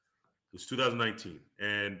was 2019.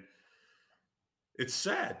 And it's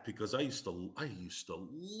sad because I used to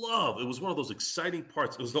love, it was one of those exciting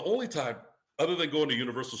parts. It was the only time, other than going to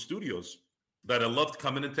Universal Studios, that I loved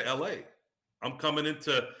coming into LA.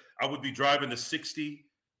 I would be driving the 60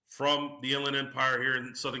 from the Inland Empire here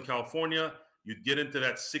in Southern California. You'd get into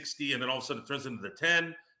that 60, and then all of a sudden it turns into the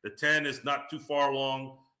 10. The 10 is not too far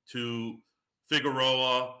along to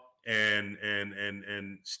Figueroa and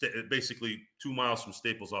basically 2 miles from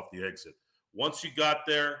Staples off the exit. Once you got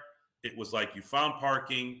there, it was like you found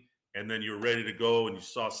parking, and then you're ready to go, and you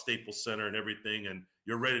saw Staples Center and everything, and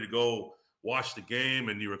you're ready to go watch the game,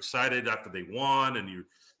 and you're excited after they won, and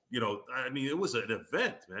it was an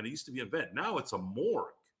event, man. It used to be an event. Now it's a morgue.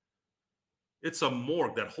 It's a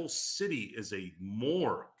morgue. That whole city is a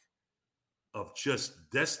morgue of just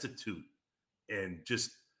destitute and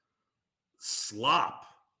just slop.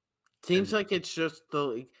 Seems like it's just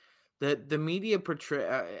the media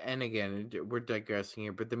portray, and again, we're digressing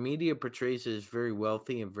here, but the media portrays it as very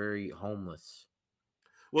wealthy and very homeless.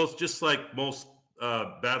 Well, it's just like most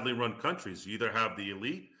badly run countries. You either have the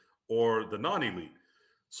elite or the non-elite.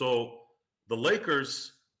 So the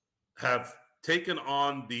Lakers have taken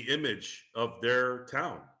on the image of their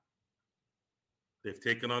town. They've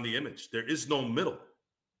taken on the image. There is no middle.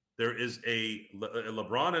 There is a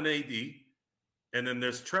LeBron and AD, and then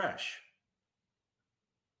there's trash.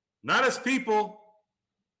 Not as people.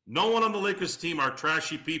 No one on the Lakers team are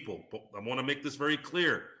trashy people. But I want to make this very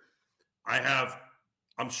clear.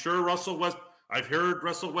 I'm sure I've heard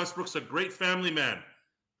Russell Westbrook's a great family man.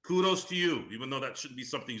 Kudos to you, even though that shouldn't be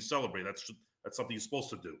something you celebrate. That's something you're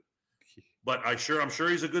supposed to do. But I'm sure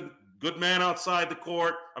he's a good man outside the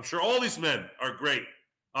court. I'm sure all these men are great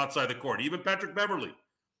outside the court, even Patrick Beverley.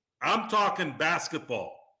 I'm talking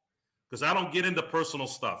basketball because I don't get into personal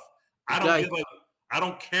stuff. I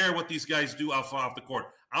don't care what these guys do off the court.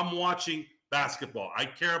 I'm watching basketball. I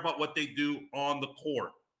care about what they do on the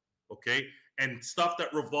court, okay? And stuff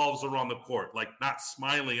that revolves around the court, like not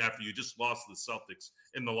smiling after you just lost to the Celtics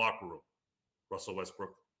in the locker room, Russell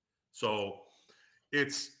Westbrook. So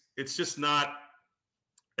it's just not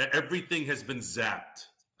 – everything has been zapped.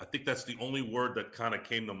 I think that's the only word that kind of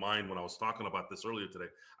came to mind when I was talking about this earlier today.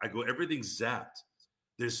 I go, everything's zapped.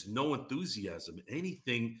 There's no enthusiasm,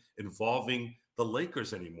 anything involving the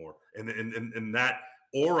Lakers anymore, and that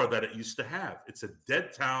aura that it used to have. It's a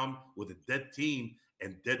dead town with a dead team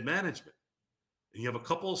and dead management. And you have a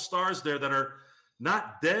couple of stars there that are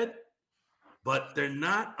not dead, but they're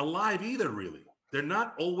not alive either, really. They're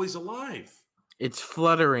not always alive. It's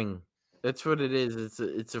fluttering. That's what it is.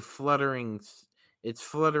 It's fluttering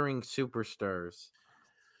superstars.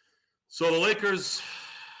 So the Lakers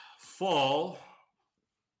fall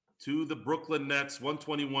to the Brooklyn Nets,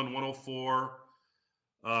 121-104.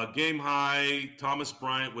 Game high, Thomas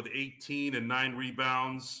Bryant with 18 and 9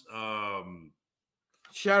 rebounds.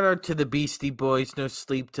 Shout out to the Beastie Boys, No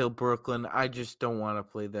Sleep Till Brooklyn. I just don't want to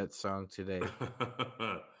play that song today.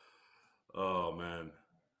 Oh, man.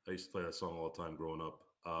 I used to play that song all the time growing up.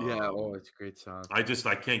 It's a great song. I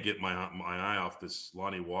can't get my eye off this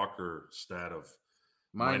Lonnie Walker stat of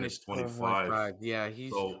minus 25. Yeah,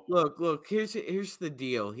 he's look. Here's the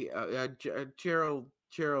deal.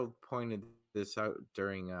 Gerald pointed this out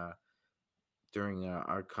during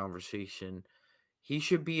our conversation. He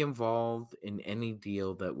should be involved in any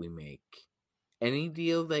deal that we make. Any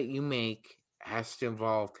deal that you make has to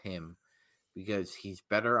involve him because he's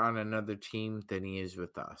better on another team than he is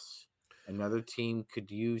with us. Another team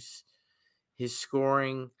could use his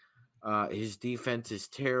scoring. His defense is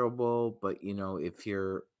terrible, but if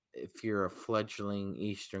you're a fledgling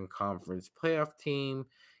Eastern Conference playoff team,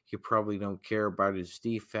 you probably don't care about his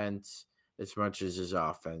defense as much as his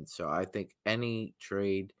offense. So I think any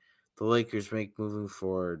trade the Lakers make moving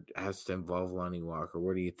forward has to involve Lonnie Walker.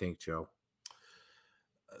 What do you think, Joe?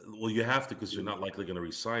 Well, you have to because you're not likely going to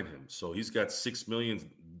re-sign him. So he's got $6 million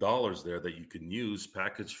there that you can use,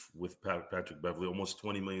 package with Patrick Beverley, almost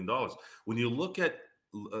 $20 million. When you look at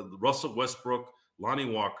Russell Westbrook, Lonnie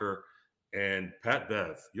Walker, and Pat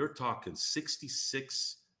Bev, you're talking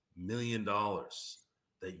 $66 million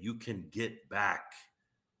that you can get back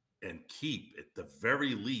and keep at the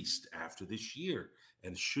very least after this year.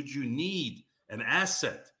 And should you need an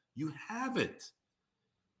asset, you have it.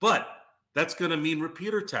 But that's going to mean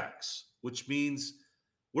repeater tax, which means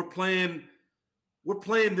we're playing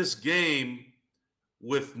this game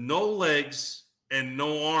with no legs and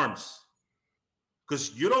no arms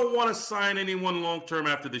because you don't want to sign anyone long-term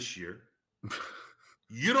after this year.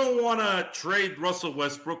 You don't want to trade Russell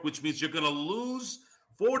Westbrook, which means you're going to lose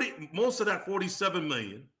most of that $47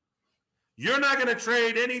 million. You're not going to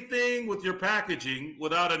trade anything with your packaging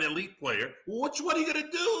without an elite player. What are you going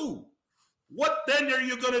to do? What then are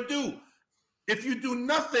you going to do? If you do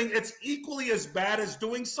nothing, it's equally as bad as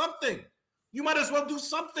doing something. You might as well do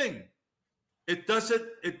something. It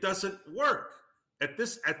doesn't work. At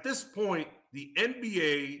this point, the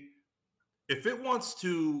NBA, if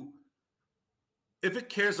it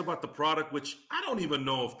cares about the product, which I don't even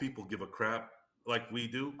know if people give a crap like we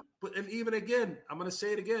do. And even again, I'm going to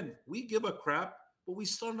say it again. We give a crap, but we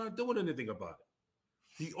still not doing anything about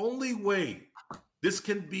it. The only way this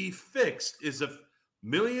can be fixed is if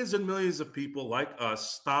millions and millions of people like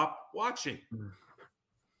us stop watching.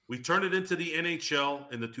 We turn it into the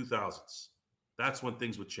NHL in the 2000s. That's when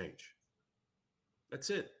things would change. That's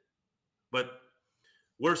it. But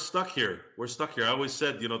we're stuck here. I always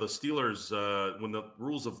said, the Steelers, when the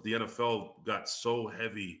rules of the NFL got so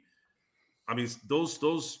heavy, I mean,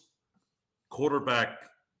 those quarterback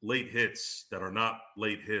late hits that are not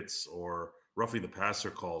late hits or roughing the passer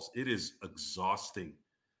calls, it is exhausting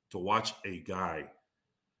to watch a guy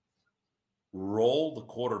roll the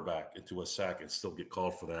quarterback into a sack and still get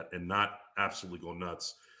called for that and not absolutely go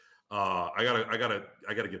nuts. I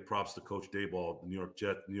gotta give props to Coach Daboll, the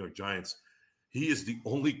New York Giants. He is the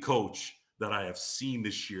only coach that I have seen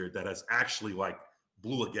this year that has actually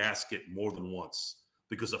blew a gasket more than once.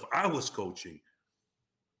 Because if I was coaching,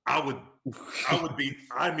 I would be.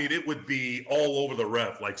 I mean, it would be all over the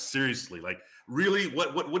ref. Like seriously, like really,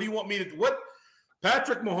 what do you want me to? What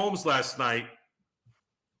Patrick Mahomes last night?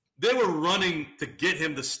 They were running to get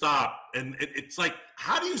him to stop, and it's like,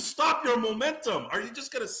 how do you stop your momentum? Are you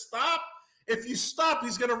just going to stop? If you stop,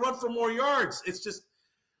 he's going to run for more yards. It's just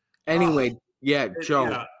anyway. Joe.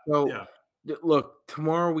 Yeah, so yeah. Look,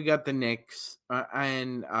 tomorrow we got the Knicks,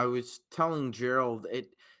 and I was telling Gerald it.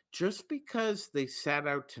 Just because they sat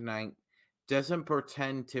out tonight doesn't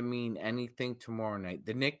pretend to mean anything tomorrow night.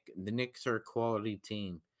 The Knicks are a quality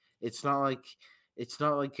team. It's not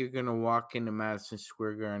like you're gonna walk into Madison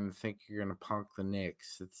Square Garden and think you're gonna punk the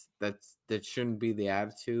Knicks. That shouldn't be the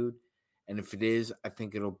attitude. And if it is, I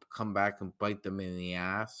think it'll come back and bite them in the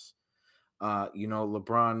ass.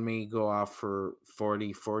 LeBron may go off for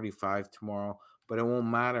 40, 45 tomorrow, but it won't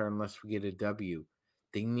matter unless we get a W.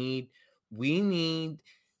 We need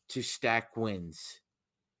to stack wins.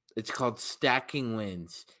 It's called stacking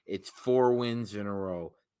wins. It's 4 wins in a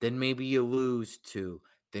row. Then maybe you lose 2.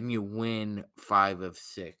 Then you win 5 of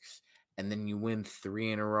 6. And then you win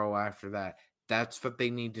 3 in a row after that. That's what they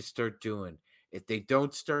need to start doing. If they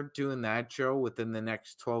don't start doing that, Joe, within the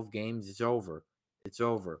next 12 games, it's over. It's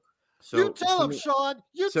over. So you tell him, Sean.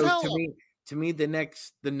 Tell him. To me, the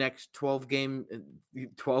next 12 games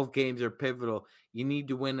are pivotal. You need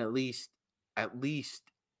to win at least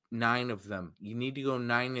 9 of them. You need to go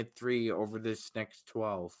 9-3 over this next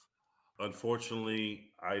 12.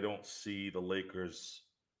 Unfortunately, I don't see the Lakers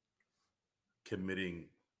committing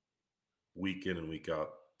week in and week out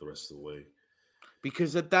the rest of the way.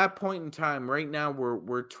 Because at that point in time, right now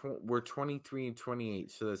we're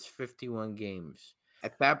 23-28, so that's 51 games.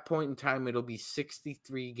 At that point in time, it'll be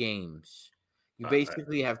 63 games. You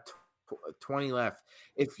basically have 20 left.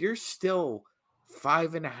 If you're still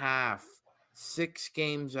 5.5, 6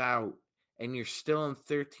 games out, and you're still in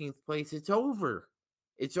 13th place, it's over.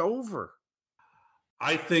 It's over.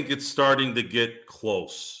 I think it's starting to get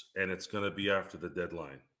close, and it's going to be after the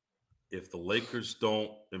deadline. If the Lakers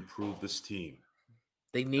don't improve this team,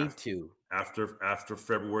 they need to. After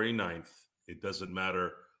February 9th, it doesn't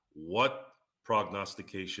matter what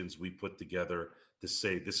prognostications we put together to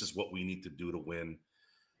say this is what we need to do to win.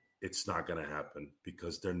 It's not going to happen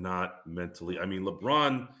because they're not mentally. I mean,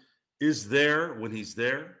 LeBron is there when he's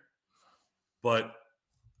there, but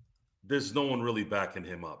there's no one really backing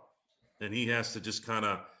him up. And he has to just kind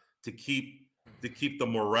of to keep the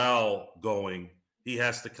morale going. He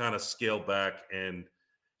has to kind of scale back, and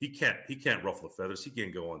he can't ruffle the feathers. He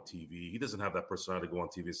can't go on TV. He doesn't have that personality to go on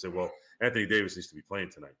TV and say, well, Anthony Davis needs to be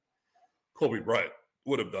playing tonight. Kobe Bryant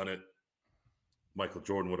would have done it. Michael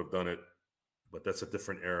Jordan would have done it. But that's a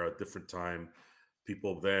different era, different time.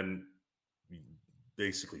 People then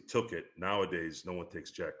basically took it. Nowadays, no one takes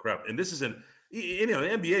jack crap. And this isn't, the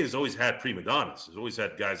NBA has always had prima donnas. It's always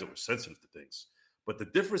had guys that were sensitive to things. But the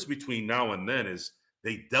difference between now and then is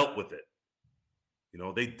they dealt with it.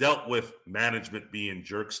 They dealt with management being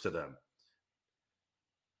jerks to them.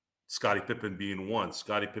 Scottie Pippen being one.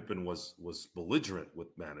 Scottie Pippen was belligerent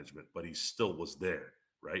with management, but he still was there,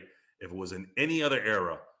 right? If it was in any other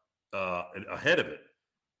era ahead of it,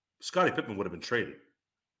 Scottie Pippen would have been traded,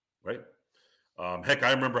 right? Heck,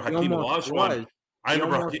 I remember Hakeem Olajuwon.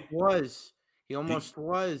 He almost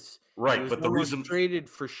was. Right, but the reason traded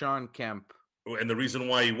for Sean Kemp. And the reason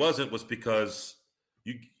why he wasn't was because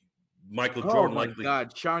Michael Jordan likely. Oh my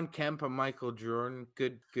God, Sean Kemp and Michael Jordan.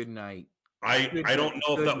 Good night. I don't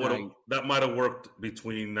know if that might have worked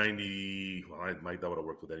between 90. Well, that would have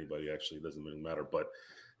worked with anybody. Actually, it doesn't really matter. But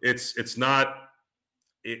it's not.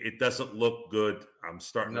 It doesn't look good. I'm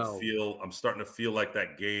starting to feel like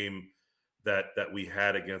that game that we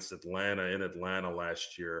had against Atlanta in Atlanta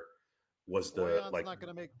last year was Boyan's not going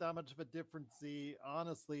to make that much of a difference.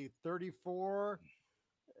 Honestly, 34.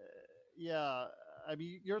 Yeah. I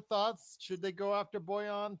mean, your thoughts? Should they go after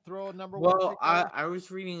Boyan? Throw a number one? Well, I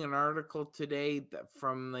was reading an article today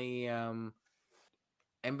from the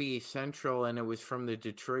NBA Central, and it was from the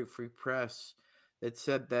Detroit Free Press that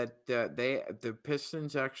said that the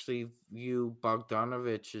Pistons actually view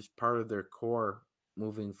Bogdanovich as part of their core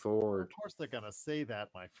moving forward. Of course, they're gonna say that,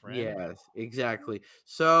 my friend. Yes, exactly.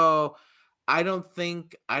 So I don't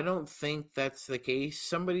think that's the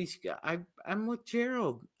case. I'm with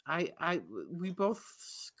Gerald. We both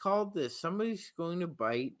called this. Somebody's going to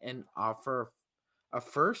bite and offer a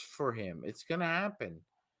first for him. It's going to happen.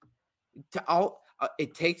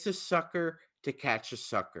 It takes a sucker to catch a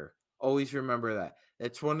sucker. Always remember that.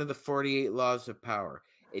 That's one of the 48 laws of power.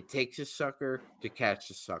 It takes a sucker to catch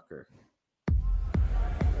a sucker.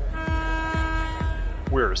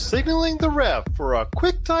 We're signaling the ref for a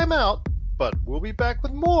quick timeout, but we'll be back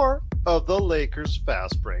with more of the Lakers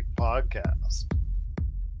Fast Break podcast.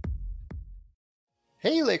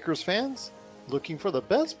 Hey Lakers fans, looking for the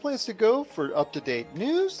best place to go for up-to-date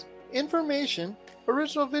news, information,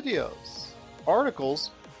 original videos,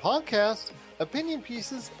 articles, podcasts, opinion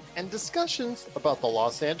pieces, and discussions about the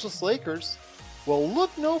Los Angeles Lakers? Well, look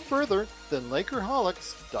no further than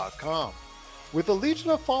Lakerholics.com. With a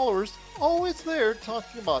legion of followers always there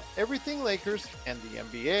talking about everything Lakers and the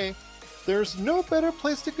NBA, there's no better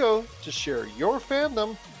place to go to share your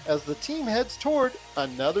fandom as the team heads toward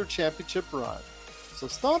another championship run. So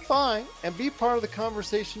stop by and be part of the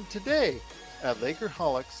conversation today at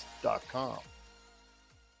Lakerholics.com.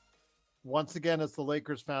 Once again, it's the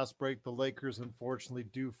Lakers Fast Break. The Lakers, unfortunately,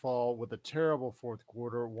 do fall with a terrible fourth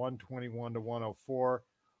quarter, 121-104.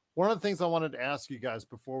 One of the things I wanted to ask you guys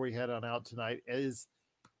before we head on out tonight is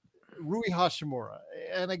Rui Hachimura.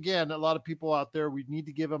 And again, a lot of people out there, we need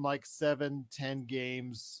to give him like 7-10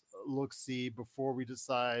 games look-see before we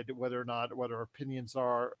decide whether or not what our opinions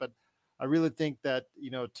are. But I really think that,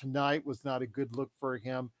 tonight was not a good look for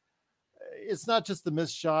him. It's not just the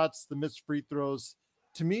missed shots, the missed free throws.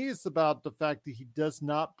 To me, it's about the fact that he does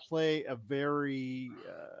not play a very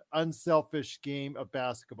unselfish game of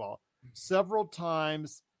basketball. Several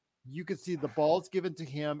times you could see the ball's given to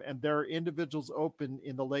him and there are individuals open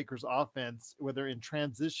in the Lakers offense, whether in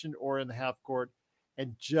transition or in the half court,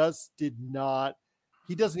 and just he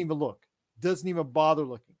doesn't even look, doesn't even bother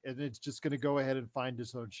looking. And it's just going to go ahead and find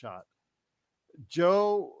his own shot.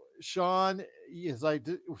 Joe, Sean, as I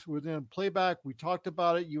did within playback, we talked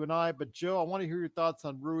about it, you and I, but Joe, I want to hear your thoughts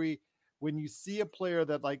on Rui. When you see a player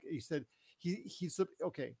that, like you said, he's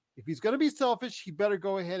okay, if he's going to be selfish, he better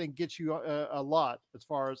go ahead and get you a lot as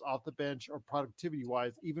far as off the bench or productivity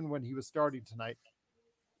wise, even when he was starting tonight.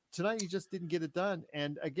 Tonight, he just didn't get it done.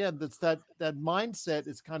 And again, that's that mindset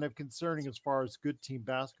is kind of concerning as far as good team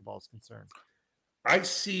basketball is concerned. I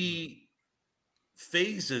see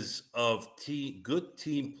phases of good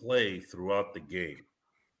team play throughout the game.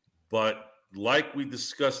 But like we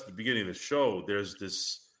discussed at the beginning of the show, there's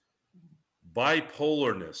this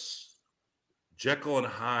bipolarness, Jekyll and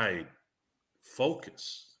Hyde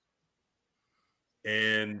focus.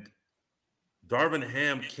 And Darvin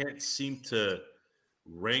Ham can't seem to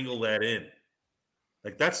wrangle that in.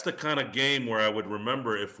 Like, that's the kind of game where I would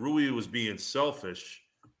remember if Rui was being selfish,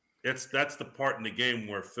 that's the part in the game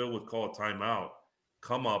where Phil would call a timeout,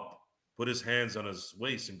 come up, put his hands on his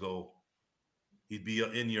waist and go, he'd be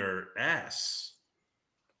in your ass.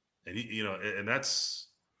 And and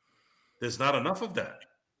there's not enough of that.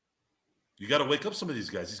 You got to wake up some of these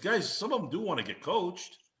guys. These guys, some of them do want to get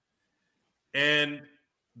coached. And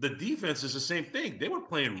the defense is the same thing. They were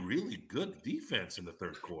playing really good defense in the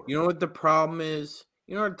third quarter. You know what the problem is?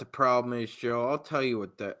 Joe? I'll tell you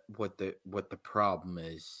what the problem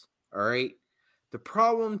is. All right? The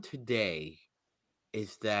problem today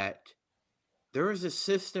is that there is a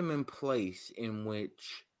system in place in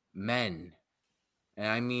which men, and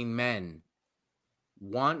I mean men,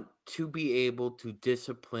 want to be able to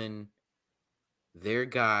discipline their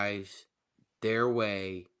guys their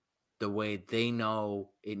way, the way they know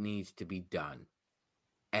it needs to be done.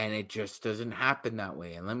 And it just doesn't happen that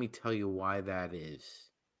way. And let me tell you why that is.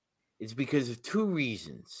 It's because of two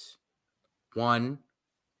reasons. One,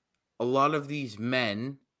 a lot of these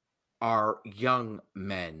men are young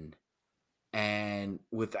men. And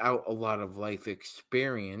without a lot of life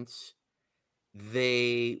experience,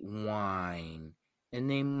 they whine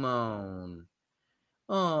and they moan.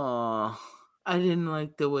 Oh, I didn't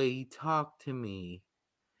like the way he talked to me.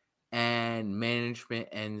 And management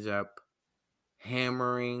ends up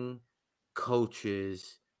hammering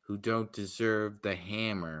coaches who don't deserve the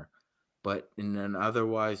hammer. But in an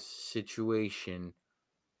otherwise situation,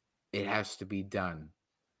 it has to be done.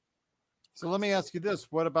 So let me ask you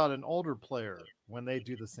this. What about an older player when they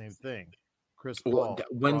do the same thing? Chris Paul.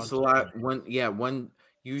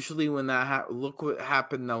 Usually when that look what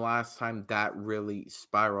happened the last time that really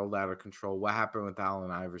spiraled out of control. What happened with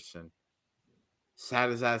Allen Iverson?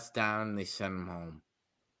 Sat his ass down and they sent him home.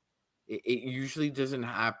 It usually doesn't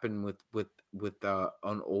happen with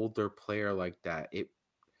an older player like that.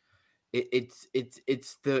 It's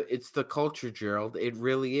the culture, Gerald. It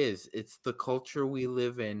really is. It's the culture we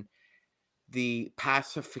live in. The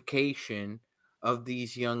pacification of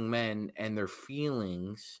these young men and their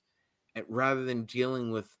feelings, rather than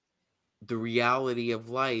dealing with the reality of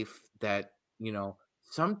life that,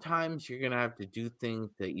 sometimes you're going to have to do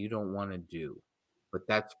things that you don't want to do, but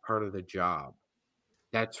that's part of the job.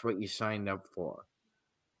 That's what you signed up for.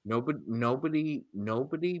 Nobody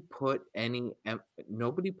put any,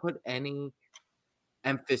 nobody put any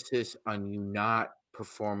emphasis on you not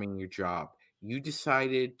performing your job. You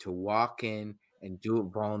decided to walk in and do it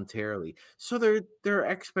voluntarily. So there are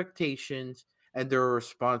expectations and there are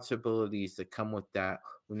responsibilities that come with that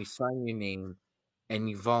when you sign your name and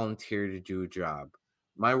you volunteer to do a job.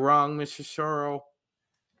 Am I wrong, Mr. Sorrell?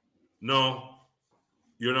 No,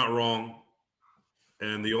 you're not wrong.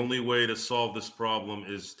 And the only way to solve this problem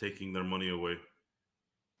is taking their money away.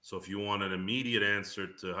 So if you want an immediate answer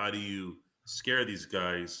to how do you scare these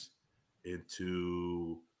guys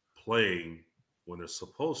into playing when they're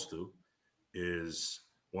supposed to, is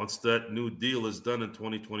once that new deal is done in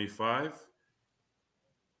 2025,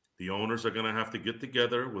 the owners are going to have to get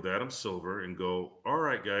together with Adam Silver and go, all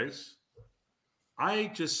right, guys, I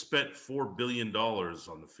just spent $4 billion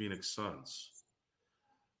on the Phoenix Suns.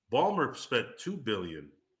 Ballmer spent $2 billion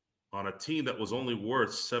on a team that was only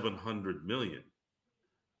worth $700 million.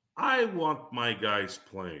 I want my guys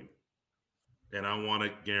playing, and I want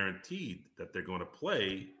it guaranteed that they're going to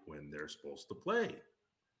play when they're supposed to play.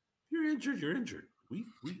 If you're injured, you're injured.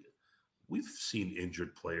 We've seen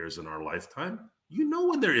injured players in our lifetime. You know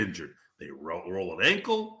when they're injured. They roll an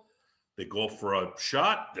ankle. They go for a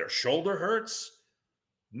shot. Their shoulder hurts.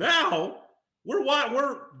 Now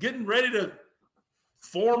we're getting ready to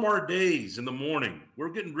form our days in the morning.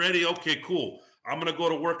 We're getting ready. Okay, cool. I'm going to go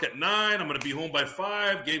to work at 9. I'm going to be home by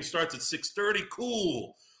 5. Game starts at 6:30.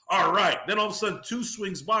 Cool. All right. Then all of a sudden 2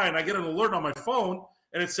 swings by and I get an alert on my phone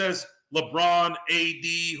and it says LeBron,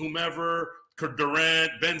 AD, whomever,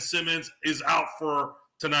 Durant, Ben Simmons is out for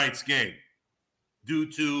tonight's game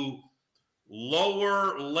due to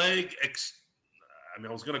lower leg. I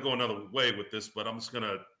was going to go another way with this, but I'm just going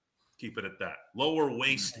to keep it at that. Lower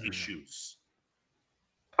waist issues.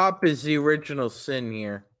 Pop is the original sin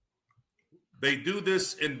here. They do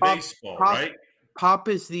this in baseball, right? Pop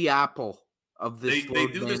is the apple of this. They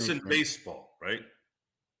do this in baseball, right?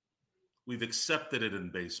 We've accepted it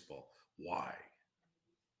in baseball. Why?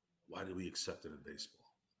 Why do we accept it in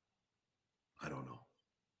baseball? I don't know.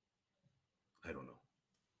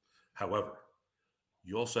 However,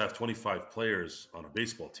 you also have 25 players on a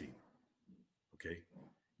baseball team, okay?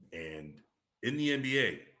 And in the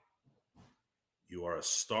NBA, you are a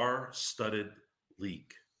star-studded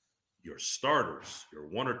league. Your starters, your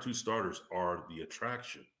 1 or 2 starters are the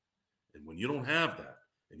attraction. And when you don't have that,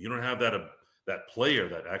 and you don't have that player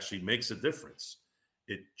that actually makes a difference,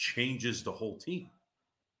 it changes the whole team.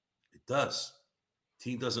 It does.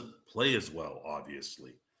 Team doesn't play as well,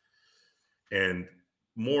 obviously. And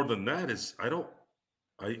more than that is,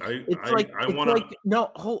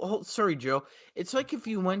 sorry, Joe. It's like if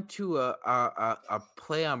you went to a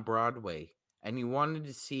play on Broadway and you wanted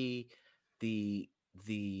to see the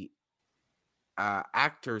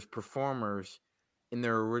actors, performers in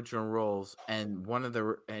their original roles, and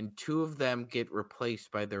 2 of them get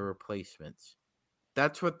replaced by their replacements.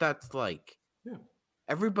 That's what that's like. Yeah.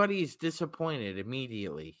 Everybody is disappointed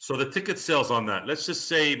immediately. So the ticket sales on that, let's just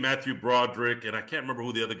say Matthew Broderick, and I can't remember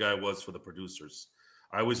who the other guy was for the producers.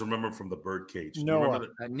 I always remember him from the Birdcage.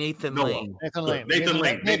 Nathan Lane.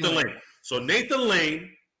 Nathan Lane. So Nathan Lane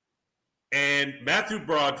and Matthew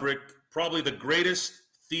Broderick, probably the greatest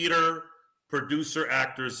theater producer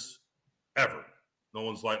actors ever. No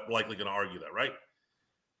one's likely going to argue that, right?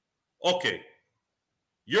 Okay.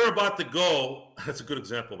 You're about to go. That's a good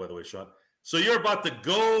example, by the way, Sean. So you're about to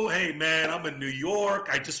go, hey, man, I'm in New York.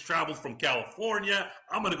 I just traveled from California.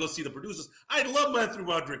 I'm going to go see the producers. I love Matthew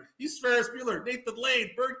Broderick. He's Ferris Bueller, Nathan Lane,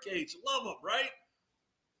 Birdcage. Love him, right?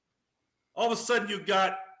 All of a sudden you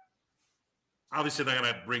got, obviously they're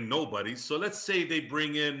going to bring nobody. So let's say they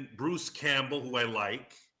bring in Bruce Campbell, who I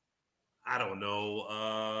like. I don't know.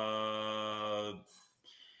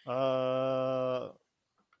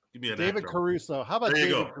 Give me an David actor. Caruso. How about there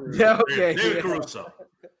you David go. Caruso? Yeah, okay. David Caruso.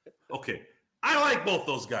 Okay. I like both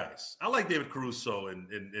those guys. I like David Caruso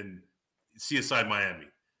in CSI Miami.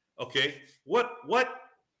 Okay. What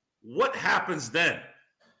happens then?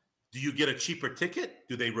 Do you get a cheaper ticket?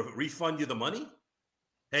 Do they refund you the money?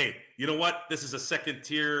 Hey, you know what? This is a second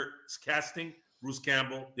tier casting. Bruce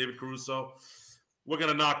Campbell, David Caruso. We're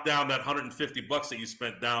going to knock down that $150 that you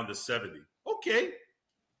spent down to $70. Okay.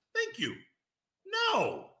 Thank you.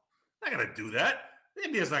 No, not going to do that. The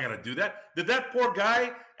NBA's not going to do that. Did that poor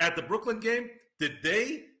guy at the Brooklyn game, did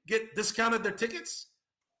they get discounted their tickets?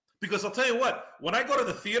 Because I'll tell you what, when I go to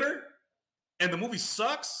the theater and the movie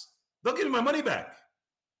sucks, they'll give me my money back.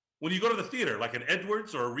 When you go to the theater, like an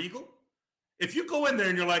Edwards or a Regal, if you go in there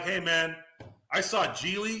and you're like, hey, man, I saw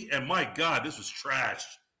Geely and my God, this was trash.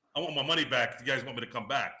 I want my money back if you guys want me to come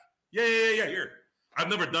back. Yeah, here. I've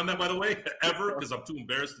never done that, by the way, ever, because I'm too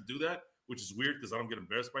embarrassed to do that which is weird because I don't get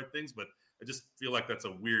embarrassed by things, but I just feel like that's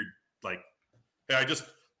a weird, like, hey, I just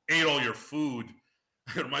ate all your food.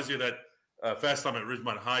 It reminds me of that Fast Time at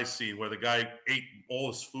Ridgemont High scene where the guy ate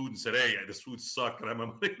all his food and said, hey, this food sucked, and I'm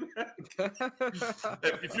like,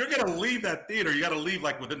 if you're going to leave that theater, you got to leave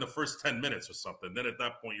like within the first 10 minutes or something. Then at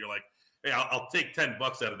that point, you're like, hey, I'll take $10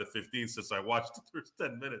 out of the 15 since I watched the first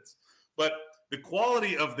 10 minutes. But the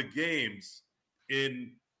quality of the games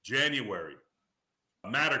in January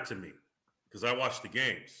matter to me because I watch the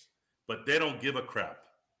games, but they don't give a crap.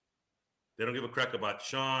 They don't give a crap about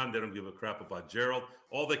Sean. They don't give a crap about Gerald.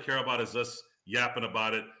 All they care about is us yapping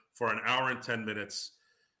about it for an hour and 10 minutes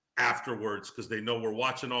afterwards because they know we're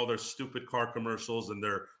watching all their stupid car commercials and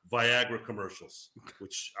their Viagra commercials,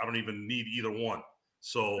 which I don't even need either one.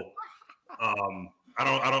 So I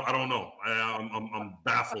don't know. I'm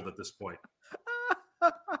baffled at this point.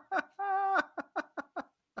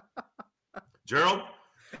 Gerald,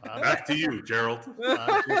 back to you, Gerald. You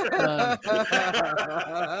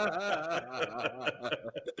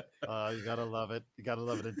gotta love it. You gotta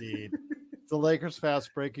love it indeed. It's the Lakers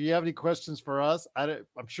Fast Break. Do you have any questions for us? I'm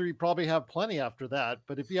sure you probably have plenty after that.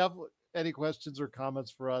 But if you have any questions or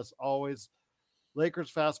comments for us, always Lakers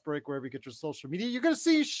Fast Break wherever you get your social media. You're gonna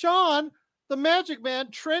see Sean, the Magic Man,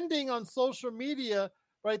 trending on social media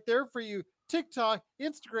right there for you. TikTok,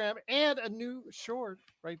 Instagram, and a new short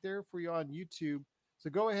right there for you on YouTube. So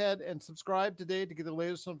go ahead and subscribe today to get the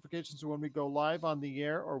latest notifications when we go live on the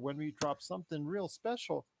air or when we drop something real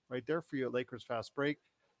special right there for you at Lakers Fast Break.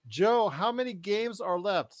 Joe, how many games are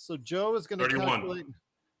left? So Joe is going to calculate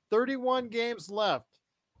 31 games left.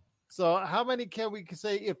 So how many can we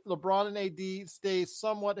say if LeBron and AD stay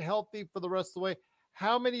somewhat healthy for the rest of the way?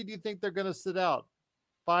 How many do you think they're going to sit out?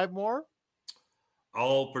 5 more?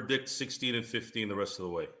 I'll predict 16 and 15 the rest of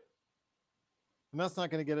the way. And that's not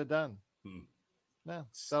going to get it done. No,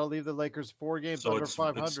 that'll leave the Lakers 4 games so under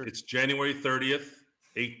 500. It's January 30th,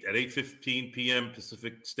 at 8:15 p.m.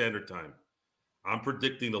 Pacific Standard Time. I'm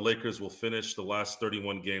predicting the Lakers will finish the last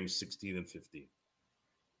 31 games 16 and 15.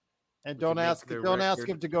 And don't ask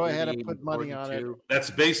him to go ahead and put money on it. That's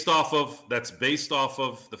based off of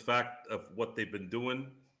the fact of what they've been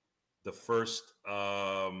doing the first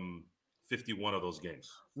 51 of those games.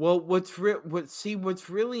 Well, what's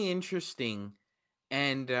really interesting,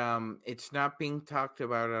 and it's not being talked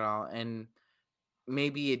about at all, and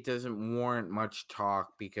maybe it doesn't warrant much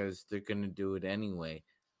talk because they're going to do it anyway.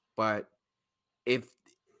 But if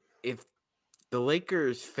the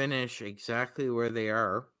Lakers finish exactly where they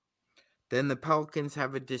are, then the Pelicans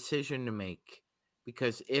have a decision to make.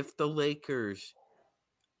 Because if the Lakers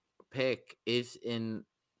pick is in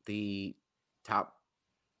the top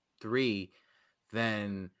 3,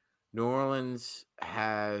 then New Orleans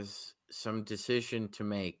has some decision to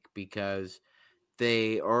make because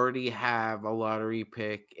they already have a lottery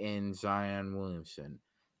pick in Zion Williamson.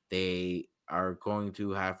 They are going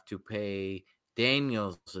to have to pay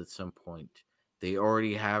Daniels at some point. They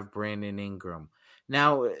already have Brandon Ingram.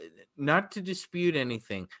 Now, not to dispute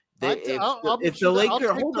anything, if the Lakers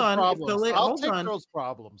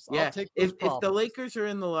are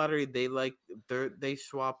in the lottery, they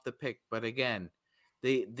swap the pick. But again,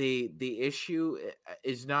 the issue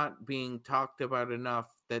is not being talked about enough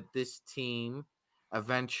that this team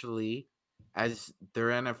eventually, as their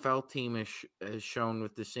NFL team is shown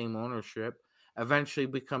with the same ownership, eventually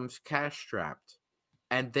becomes cash strapped,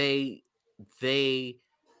 and they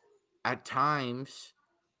at times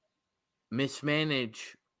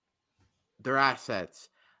mismanage their assets.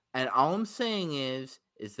 And all I'm saying is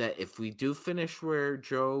that if we do finish where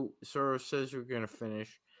Joe Soros says we're going to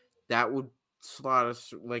finish, that would slot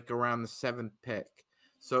us like around the 7th pick.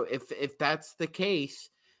 So if that's the case,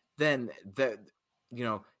 then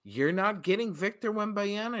you're not getting Victor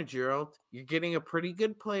Wembanyama, Gerald. You're getting a pretty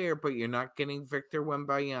good player, but you're not getting Victor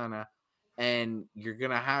Wembanyama, and you're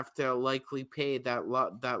gonna have to likely pay that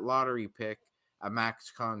lottery pick a max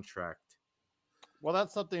contract. Well,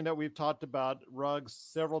 that's something that we've talked about, Ruggs,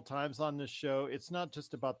 several times on this show. It's not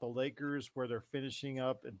just about the Lakers where they're finishing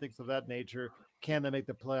up and things of that nature. Can they make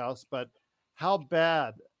the playoffs? But how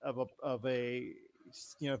bad of a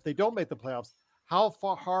if they don't make the playoffs, how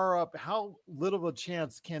far up, how little of a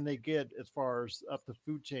chance can they get as far as up the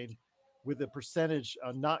food chain with the percentage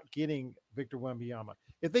of not getting Victor Wembanyama?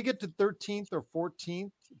 If they get to 13th or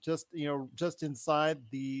 14th, just inside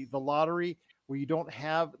the lottery, where you don't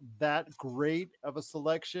have that great of a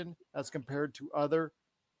selection as compared to other,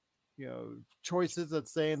 choices,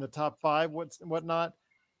 let's say in the top 5, whatnot,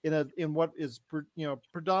 in what is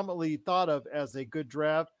predominantly thought of as a good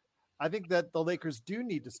draft, I think that the Lakers do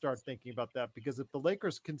need to start thinking about that, because if the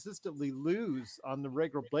Lakers consistently lose on the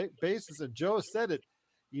regular basis, and Joe said it,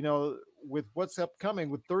 with what's upcoming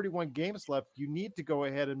with 31 games left, you need to go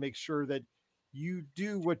ahead and make sure that you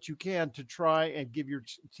do what you can to try and give your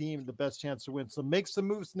team the best chance to win. So make some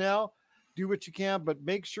moves now, do what you can, but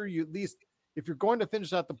make sure you at least, if you're going to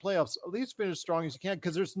finish out the playoffs, at least finish as strong as you can,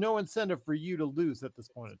 because there's no incentive for you to lose at this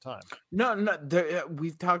point in time. No,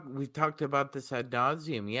 we've talked about this ad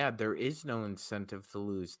nauseum. Yeah, there is no incentive to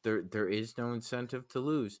lose. There is no incentive to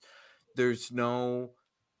lose. There's no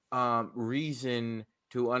reason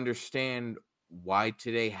to understand why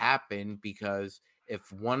today happened, because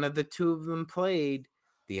if one of the two of them played,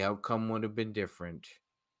 the outcome would have been different.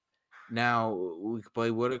 Now, we could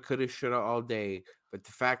play woulda, coulda, shoulda all day, but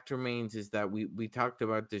the fact remains is that we talked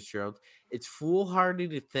about this, Gerald. It's foolhardy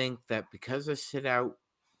to think that because I sit out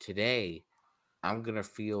today, I'm going to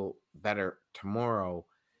feel better tomorrow,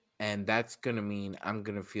 and that's going to mean I'm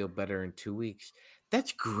going to feel better in 2 weeks.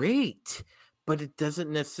 That's great, but it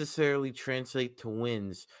doesn't necessarily translate to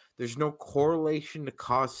wins. There's no correlation to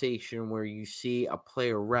causation where you see a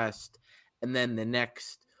player rest and then the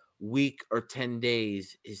next week or 10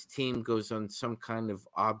 days his team goes on some kind of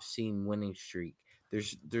obscene winning streak.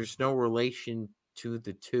 There's no relation to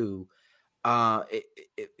the two. But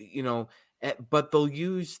they'll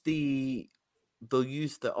use the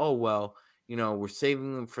oh well, we're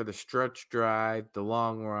saving them for the stretch drive, the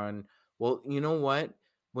long run. Well, you know what?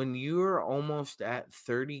 When you're almost at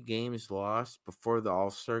 30 games lost before the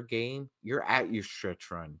All-Star game, you're at your stretch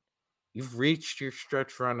run. You've reached your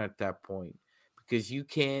stretch run at that point, because you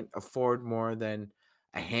can't afford more than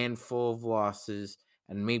a handful of losses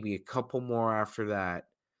and maybe a couple more after that.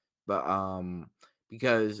 But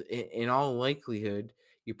because in all likelihood,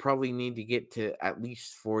 you probably need to get to at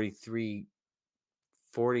least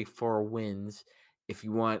 44 wins if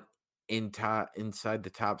you want inside the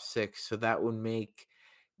top 6. So that would mean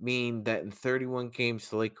that in 31 games,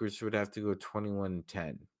 the Lakers would have to go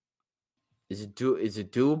 21-10. Is it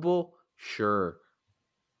doable? Sure.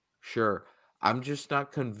 I'm just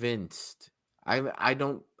not convinced. I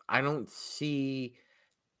don't see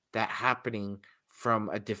that happening from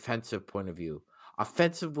a defensive point of view.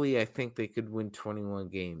 Offensively, I think they could win 21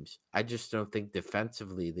 games. I just don't think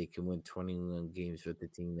defensively they can win 21 games with the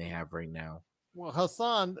team they have right now. Well,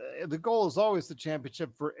 Hassan, the goal is always the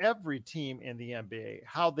championship for every team in the NBA.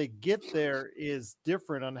 How they get there is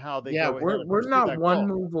different on how they go. We're not one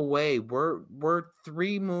move away. We're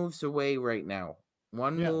 3 moves away right now.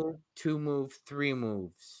 One move, 2 moves, 3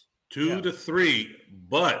 moves. 2 to 3,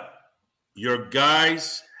 but your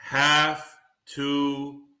guys have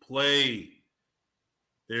to play.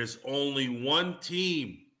 There's only one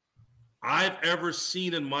team I've ever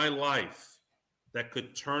seen in my life that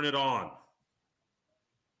could turn it on.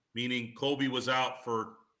 Meaning Kobe was out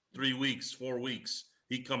for 3 weeks, 4 weeks.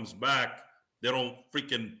 He comes back. They don't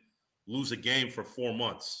freaking lose a game for 4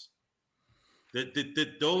 months.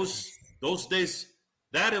 Those days,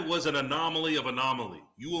 that it was an anomaly of anomaly.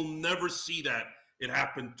 You will never see that. It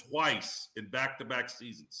happened twice in back-to-back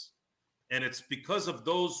seasons. And it's because of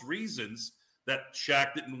those reasons that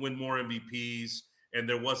Shaq didn't win more MVPs, and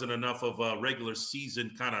there wasn't enough of a regular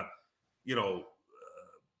season kind of,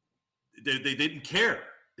 they didn't care.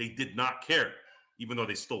 They did not care, even though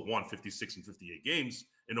they still won 56 and 58 games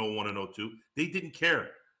in 01 and 02. They didn't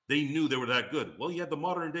care. They knew they were that good. Well, you had the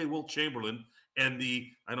modern-day Wilt Chamberlain and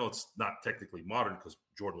I know it's not technically modern because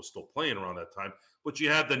Jordan was still playing around that time, but you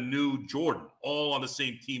had the new Jordan all on the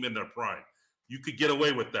same team in their prime. You could get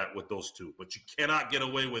away with that with those two, but you cannot get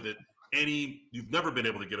away with it you've never been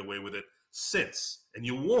able to get away with it since, and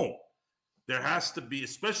you won't. There has to be,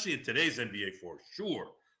 especially in today's NBA for sure,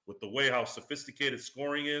 with the way how sophisticated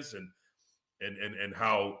scoring is and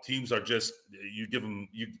how teams are just,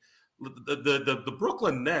 the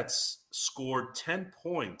Brooklyn Nets scored 10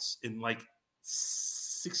 points in like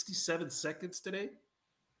 67 seconds today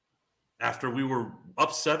after we were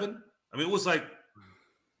up 7. I mean, it was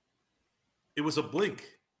a blink.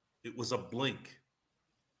 It was a blink.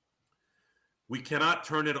 We cannot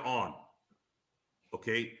turn it on.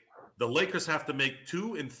 Okay? The Lakers have to make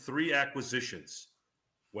 2 and 3 acquisitions,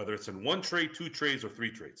 whether it's in 1 trade, 2 trades, or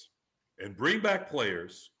 3 trades, and bring back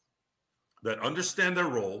players that understand their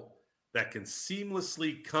role, that can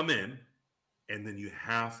seamlessly come in, and then you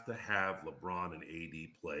have to have LeBron and AD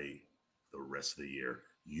play the rest of the year.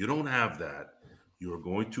 You don't have that. You are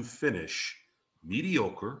going to finish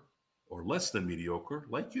mediocre or less than mediocre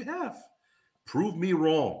like you have. Prove me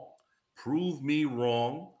wrong. Prove me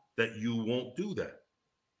wrong that you won't do that.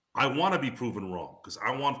 I want to be proven wrong because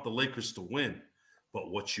I want the Lakers to win.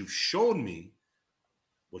 But what you've shown me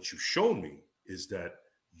What you've shown me is that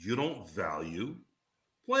you don't value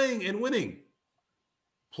playing and winning.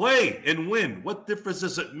 Play and win. What difference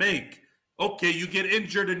does it make? Okay, you get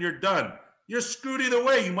injured and you're done. You're screwed either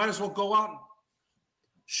way. You might as well go out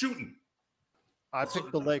shooting. I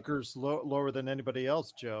picked the Lakers lower than anybody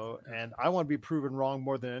else, Joe, and I want to be proven wrong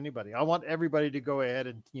more than anybody. I want everybody to go ahead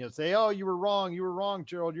and say, "Oh, you were wrong,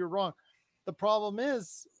 Gerald, you're wrong." The problem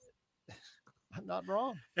is, I'm not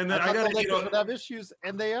wrong. And then I got the Lakers would have issues,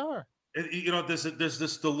 and they are. There's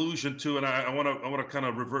this delusion too, and I want to kind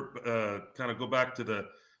of revert, kind of go back to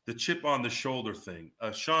the chip on the shoulder thing.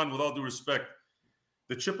 Sean, with all due respect,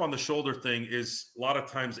 the chip on the shoulder thing is a lot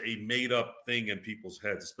of times a made up thing in people's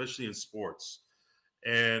heads, especially in sports.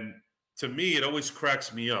 And to me, it always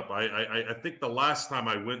cracks me up. I think the last time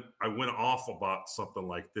I went off about something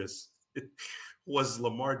like this was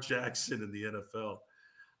Lamar Jackson in the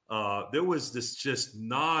NFL. There was this just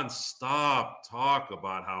nonstop talk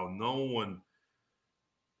about how no one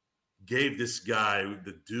gave this guy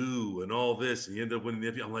the due and all this, and he ended up winning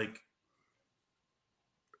the MVP. I'm like,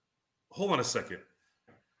 hold on a second.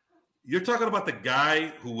 You're talking about the guy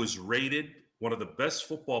who was rated one of the best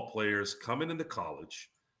football players coming into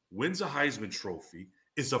college, wins a Heisman Trophy,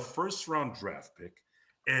 is a first-round draft pick,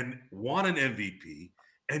 and won an MVP,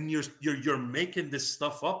 and you're making this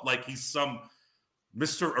stuff up like he's some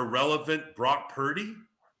Mr. Irrelevant Brock Purdy.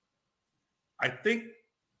 I think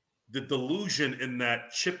the delusion in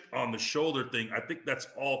that chip on the shoulder thing, I think that's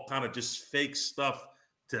all kind of just fake stuff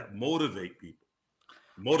to motivate people,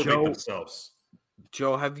 themselves.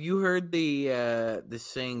 Joe, have you heard the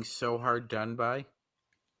saying "so hard done by"?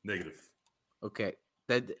 Negative. Okay,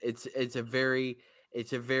 that it's a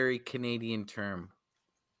very Canadian term.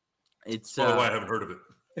 It's I haven't heard of it.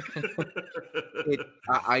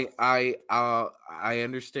 I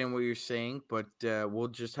understand what you're saying, but we'll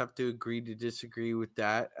just have to agree to disagree with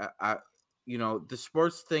that. The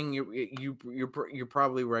sports thing, you're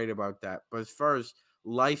probably right about that. But as far as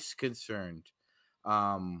life's concerned,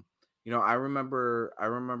 I remember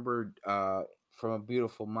from A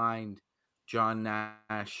Beautiful Mind, John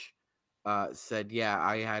Nash said, "Yeah,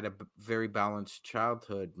 I had a very balanced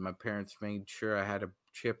childhood. My parents made sure I had a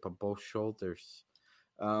chip on both shoulders."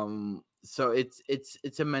 So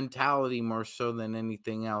it's a mentality more so than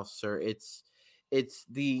anything else, sir. It's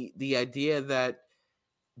the idea that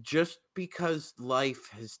just because life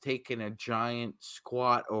has taken a giant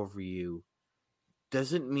squat over you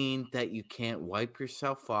doesn't mean that you can't wipe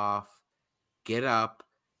yourself off, get up,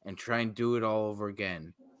 and try and do it all over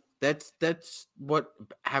again. That's what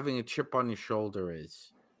having a chip on your shoulder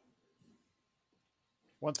is.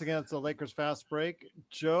 Once again, it's the Lakers Fast Break.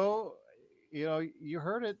 Joe, you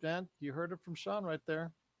heard it, man. You heard it from Sean right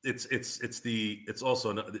there. It's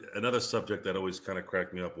also another subject that always kind of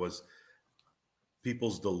cracked me up was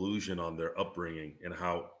people's delusion on their upbringing and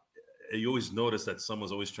how you always notice that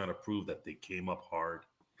someone's always trying to prove that they came up hard.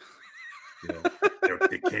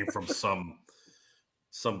 They came from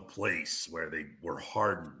some place where they were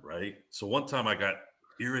hardened, right? So one time I got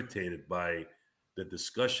irritated by the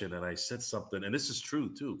discussion and I said something, and this is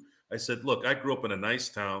true too. I said, look, I grew up in a nice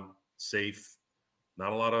town, safe,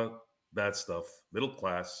 not a lot of bad stuff, middle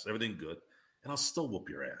class, everything good, and I'll still whoop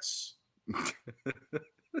your ass.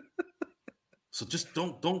 So just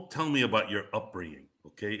don't tell me about your upbringing,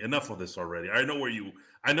 okay? Enough of this already. I know where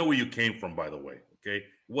you came from, by the way, okay? It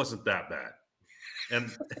wasn't that bad. And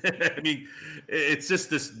I mean, it's just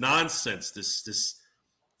this nonsense, this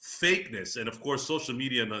fakeness, and of course, social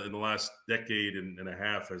media in the last decade and a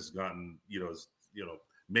half has gotten,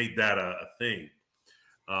 made that a thing.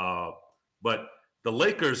 But the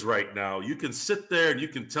Lakers right now, you can sit there and you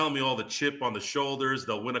can tell me all the chip on the shoulders.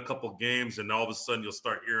 They'll win a couple games, and all of a sudden you'll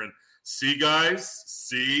start hearing, "See, guys,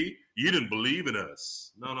 see, you didn't believe in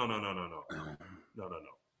us." No.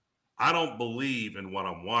 I don't believe in what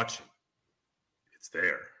I'm watching. It's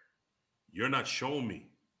there. You're not showing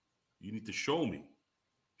me. You need to show me.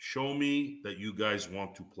 Show me that you guys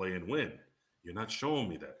want to play and win. You're not showing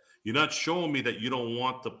me that. You're not showing me that you don't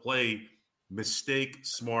want to play mistake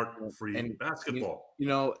smart free basketball.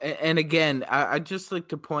 And again, I just like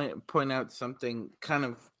to point out something kind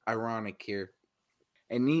of ironic here,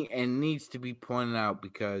 and needs to be pointed out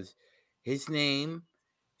because his name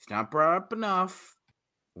is not brought up enough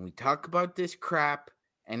when we talk about this crap,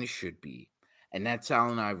 and it should be. And that's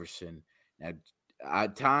Allen Iverson. Now,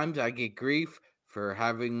 at times I get grief for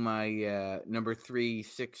having my number 3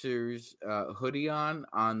 Sixers hoodie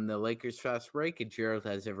on the Lakers Fast Break, and Gerald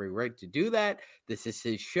has every right to do that. This is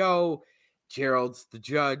his show. Gerald's the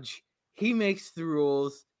judge. He makes the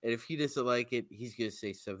rules, and if he doesn't like it, he's going to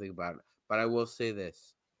say something about it. But I will say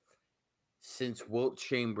this. since Wilt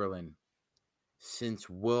Chamberlain. Since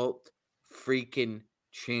Wilt freaking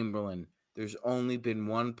Chamberlain, there's only been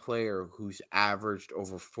one player who's averaged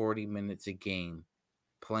over 40 minutes a game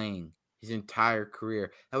playing his entire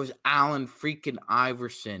career. That was Allen freaking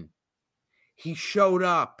Iverson. He showed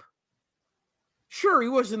up. Sure, he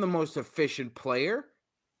wasn't the most efficient player.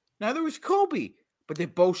 Neither was Kobe, but they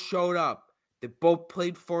both showed up. They both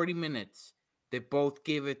played 40 minutes. They both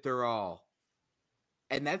gave it their all.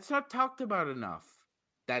 And that's not talked about enough.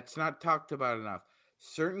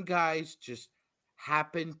 Certain guys just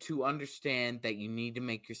happen to understand that you need to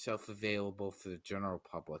make yourself available for the general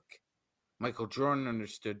public. Michael Jordan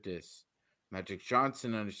understood this. Magic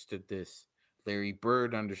Johnson understood this. Larry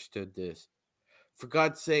Bird understood this. For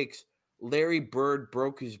God's sakes, Larry Bird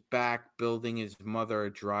broke his back building his mother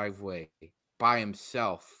a driveway by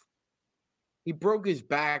himself. He broke his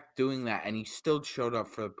back doing that, and he still showed up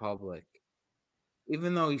for the public,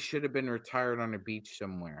 even though he should have been retired on a beach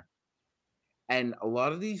somewhere. And a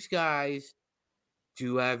lot of these guys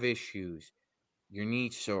do have issues. Your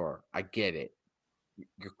knee's sore. I get it.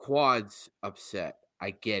 Your quad's upset.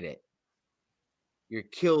 I get it. Your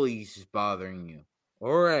Achilles is bothering you.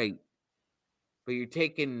 All right. But you're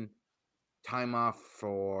taking time off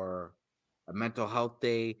for a mental health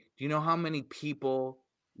day. Do you know how many people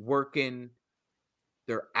working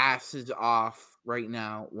their asses off right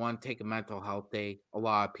now want to take a mental health day? A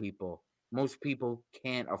lot of people. Most people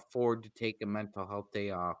can't afford to take a mental health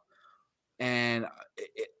day off. And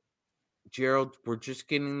Gerald, we're just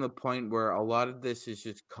getting to the point where a lot of this is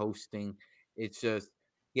just coasting. It's just,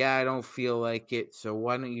 yeah, I don't feel like it. So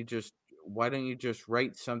why don't you just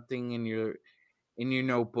write something in your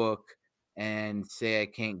notebook and say I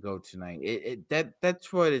can't go tonight?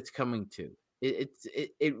 That's what it's coming to.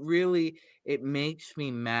 It really makes me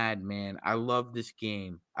mad, man. I love this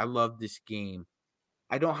game. I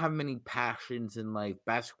don't have many passions in life.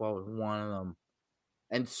 Basketball is one of them.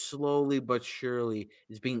 And slowly but surely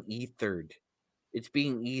it's being ethered. It's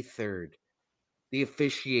being ethered. The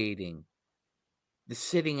officiating, the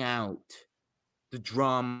sitting out, the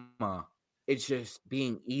drama. It's just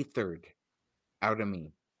being ethered out of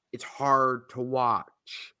me. It's hard to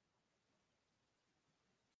watch.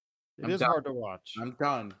 It is hard to watch. I'm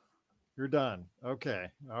done. You're done.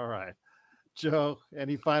 Okay. All right. Joe,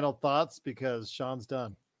 any final thoughts? Because Sean's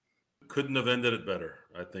done. Couldn't have ended it better.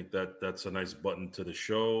 I think that's a nice button to the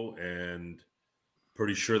show, and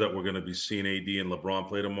pretty sure that we're going to be seeing AD and LeBron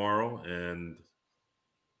play tomorrow, and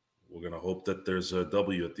we're going to hope that there's a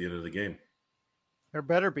W at the end of the game. There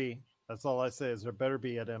better be. That's all I say is there better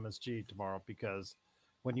be at MSG tomorrow, because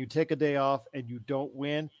when you take a day off and you don't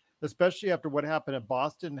win, especially after what happened in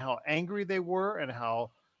Boston, how angry they were and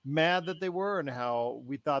how mad that they were and how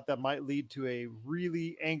we thought that might lead to a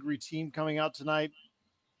really angry team coming out tonight,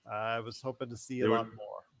 I was hoping to see a lot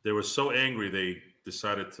more. They were so angry they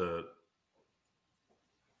decided to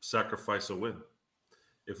sacrifice a win.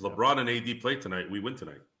 If LeBron and AD play tonight, we win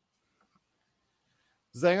tonight.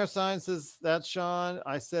 Zanger Sign says, that's Sean.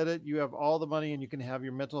 I said it. You have all the money and you can have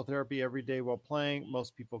your mental therapy every day while playing.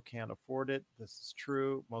 Most people can't afford it. This is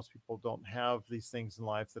true. Most people don't have these things in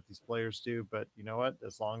life that these players do. But you know what?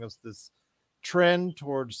 As long as this trend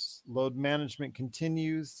towards load management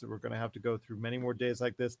continues, so we're going to have to go through many more days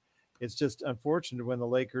like this. It's just unfortunate when the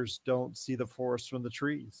Lakers don't see the forest from the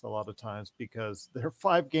trees a lot of times, because they're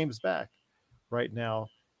 5 games back right now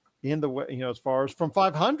in the, as far as from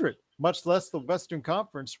 500, much less the Western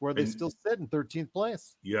Conference, where they still sit in 13th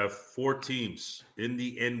place. You have 4 teams in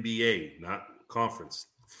the NBA, not conference,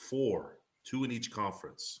 4, 2 in each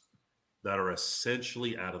conference, that are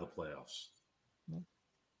essentially out of the playoffs.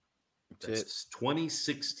 That's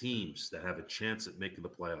 26 teams that have a chance at making the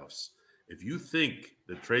playoffs. If you think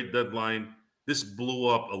the trade deadline, this blew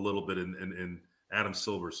up a little bit in Adam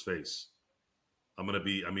Silver's face.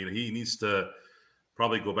 He needs to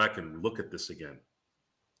probably go back and look at this again.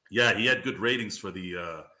 Yeah, he had good ratings for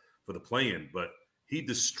the play-in, but he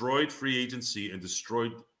destroyed free agency and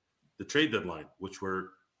destroyed the trade deadline, which were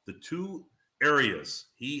the 2 areas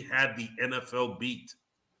he had the NFL beat.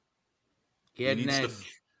 He had an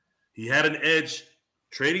edge. He had an edge,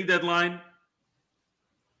 trading deadline,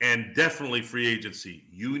 and definitely free agency.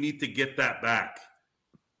 You need to get that back.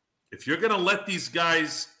 If you're going to let these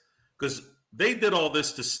guys, because they did all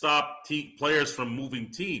this to stop players from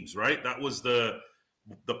moving teams, right? That was the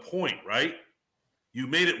point, right? You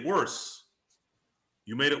made it worse.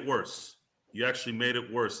 You actually made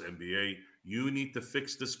it worse, NBA. You need to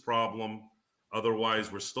fix this problem.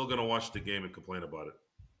 Otherwise, we're still going to watch the game and complain about it.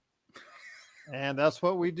 And that's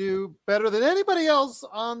what we do better than anybody else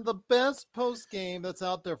on the best post game that's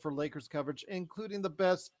out there for Lakers coverage, including the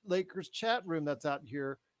best Lakers chat room that's out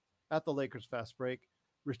here at the Lakers Fast Break.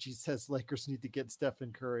 Richie says Lakers need to get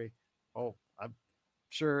Stephen Curry. Oh, I'm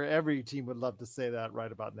sure every team would love to say that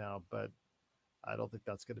right about now, but I don't think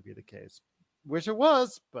that's going to be the case. Wish it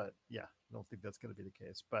was, but yeah, I don't think that's going to be the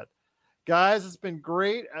case. But guys, it's been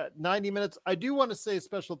great. 90 minutes. I do want to say a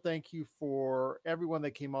special thank you for everyone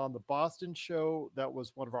that came on the Boston show. That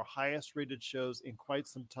was one of our highest rated shows in quite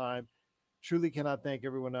some time. Truly cannot thank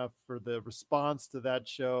everyone enough for the response to that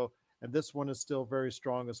show. And this one is still very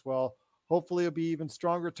strong as well. Hopefully it'll be even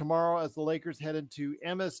stronger tomorrow as the Lakers head into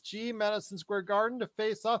MSG, Madison Square Garden, to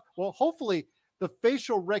face off. Well, hopefully the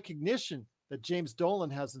facial recognition that James Dolan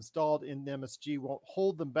has installed in MSG won't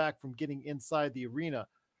hold them back from getting inside the arena.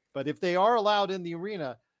 But if they are allowed in the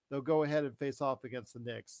arena, they'll go ahead and face off against the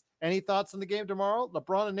Knicks. Any thoughts on the game tomorrow?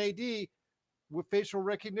 LeBron and AD, with facial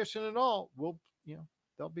recognition and all,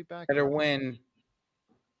 they'll be back. Better win.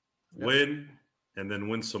 Win, and then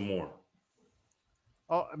win some more.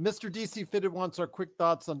 Oh, Mr. DC Fitted wants our quick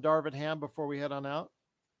thoughts on Darvin Ham before we head on out.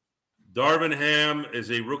 Darvin Ham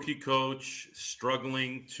is a rookie coach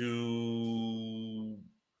struggling to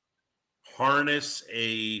harness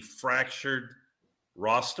a fractured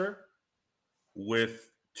roster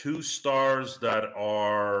with two stars that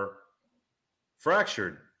are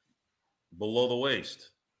fractured below the waist.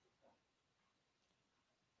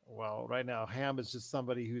 Well, right now, Ham is just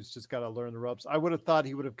somebody who's just got to learn the ropes. I would have thought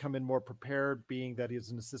he would have come in more prepared, being that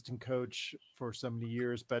he's an assistant coach for so many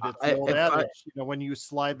years. But it's the old adage, when you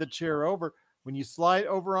slide the chair over, when you slide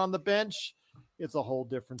over on the bench, it's a whole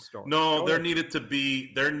different story. No, there needed to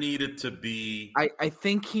be. I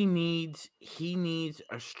think he needs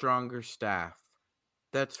a stronger staff.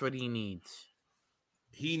 That's what he needs.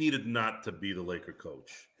 He needed not to be the Laker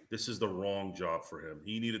coach. This is the wrong job for him.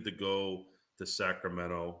 He needed to go to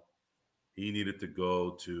Sacramento. He needed to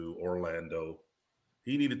go to Orlando.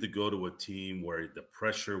 He needed to go to a team where the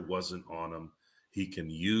pressure wasn't on him. He can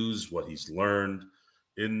use what he's learned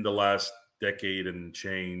in the last decade and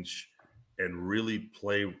change and really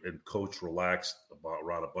play and coach relaxed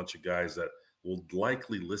around a bunch of guys that will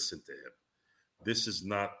likely listen to him. This is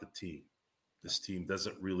not the team. This team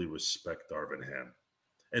doesn't really respect Darvin Ham.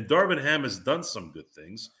 And Darvin Ham has done some good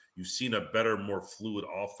things. You've seen a better, more fluid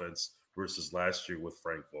offense versus last year with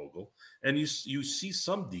Frank Vogel. And you see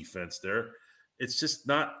some defense there. It's just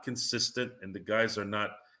not consistent, and the guys are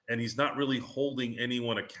not – and he's not really holding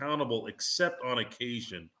anyone accountable except on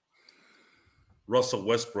occasion Russell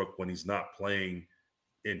Westbrook when he's not playing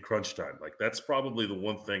in crunch time. Like, that's probably the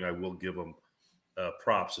one thing I will give him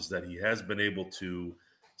props, is that he has been able to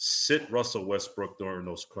sit Russell Westbrook during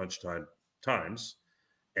those crunch times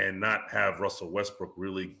and not have Russell Westbrook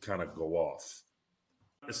really kind of go off.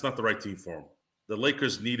 It's not the right team for him. The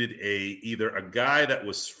Lakers needed either a guy that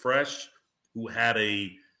was fresh, who had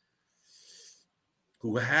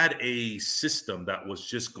a system that was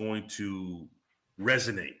just going to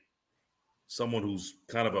resonate. Someone who's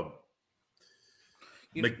kind of a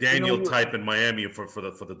McDaniel type in Miami for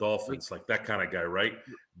the Dolphins, like that kind of guy, right?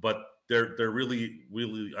 But there really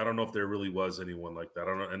I don't know if there really was anyone like that.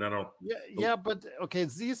 I don't. Yeah, but okay,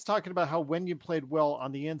 Z's talking about how Wenyen played well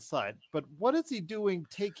on the inside, but what is he doing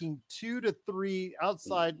taking 2 to 3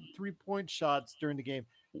 outside 3-point shots during the game?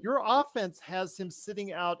 Your offense has him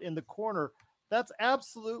sitting out in the corner. That's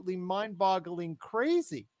absolutely mind-boggling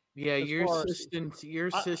crazy. Yeah, your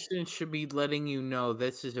assistant should be letting you know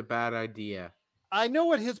this is a bad idea. I know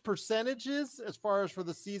what his percentage is as far as for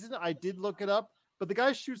the season. I did look it up, but the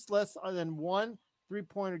guy shoots less than 1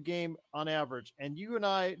 3-pointer game on average. And you and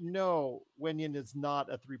I know Wenyen is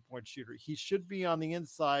not a 3-point shooter. He should be on the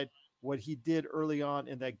inside, what he did early on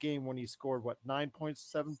in that game when he scored, 9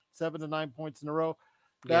 points, 7 to 9 points in a row.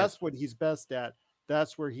 That's what he's best at.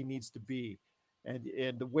 That's where he needs to be.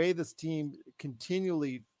 And the way this team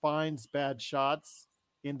continually finds bad shots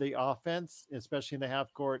in the offense, especially in the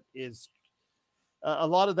half court, is a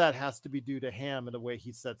lot of that has to be due to Ham and the way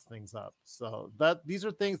he sets things up. So these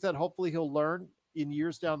are things that hopefully he'll learn in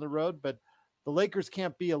years down the road, but the Lakers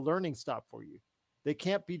can't be a learning stop for you. They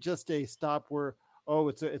can't be just a stop where,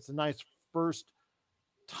 it's a nice first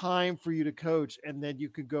time for you to coach, and then you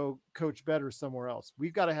could go coach better somewhere else.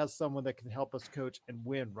 We've got to have someone that can help us coach and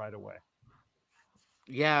win right away.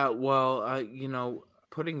 Yeah, well,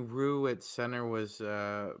 putting Rue at center was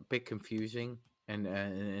a bit confusing and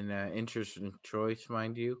an interesting choice,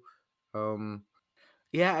 mind you.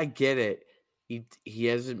 Yeah, I get it. He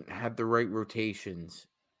hasn't had the right rotations.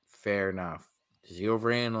 Fair enough. Does he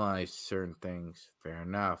overanalyze certain things? Fair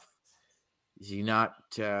enough. Is he not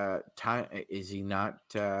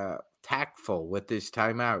tactful with his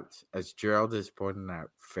timeouts, as Gerald has pointed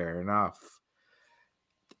out? Fair enough.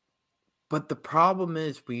 But the problem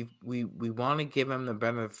is we want to give him the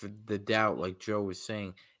benefit of the doubt, like Joe was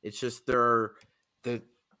saying. It's just the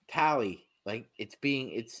tally, like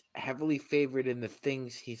it's heavily favored in the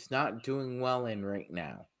things he's not doing well in right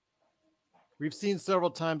now. We've seen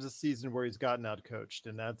several times this season where he's gotten out coached,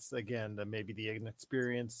 and that's again maybe the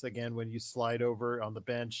inexperience again when you slide over on the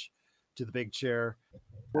bench to the big chair,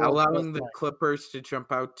 allowing the Clippers to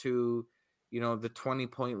jump out to, the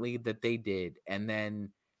 20-point lead that they did, and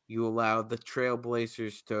then you allow the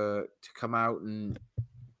Trailblazers to come out and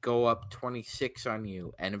go up 26 on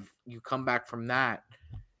you, and if you come back from that,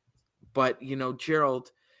 but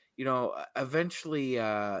Gerald, eventually,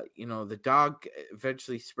 the dog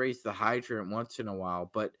eventually sprays the hydrant once in a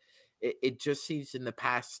while, but it just seems in the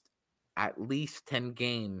past at least 10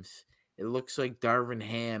 games, it looks like Darvin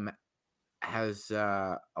Ham has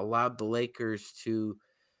allowed the Lakers to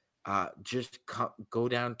just go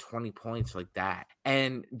down 20 points like that.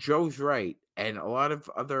 And Joe's right, and a lot of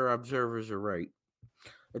other observers are right.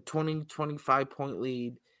 A 20-25 point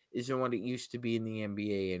lead isn't what it used to be in the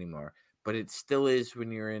NBA anymore. But it still is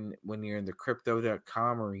when you're in the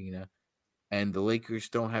crypto.com arena and the Lakers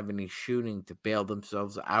don't have any shooting to bail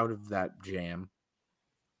themselves out of that jam.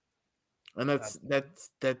 And that's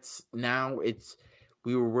now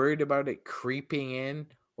we were worried about it creeping in.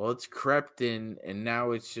 Well, it's crept in, and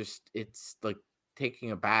now it's like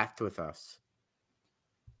taking a bath with us.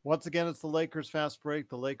 Once again, it's the Lakers fast break.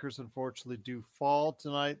 The Lakers, unfortunately, do fall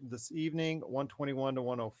tonight, this evening,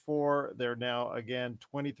 121-104. They're now, again,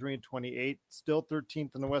 23-28, still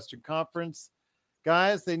 13th in the Western Conference.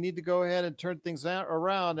 Guys, they need to go ahead and turn things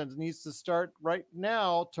around, and it needs to start right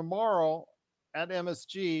now, tomorrow, at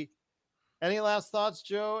MSG. Any last thoughts,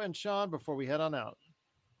 Joe and Sean, before we head on out?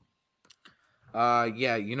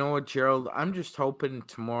 Yeah, you know what, Gerald? I'm just hoping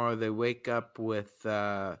tomorrow they wake up with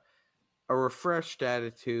a refreshed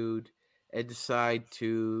attitude and decide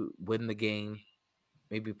to win the game,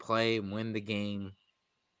 maybe play and win the game.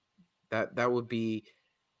 That would be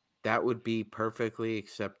perfectly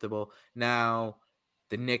acceptable. Now,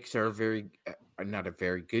 the Knicks are not a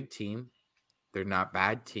very good team. They're not a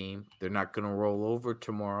bad team. They're not going to roll over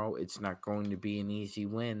tomorrow. It's not going to be an easy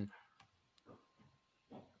win.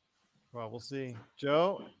 Well, we'll see.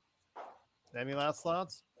 Joe, any last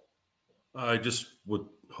thoughts? I just would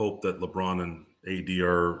hope that LeBron and AD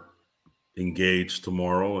are engaged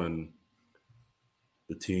tomorrow, and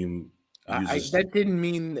the team uses... that didn't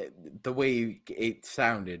mean the way it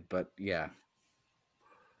sounded, but yeah.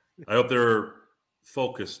 I hope they're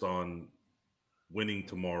focused on winning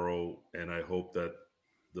tomorrow, and I hope that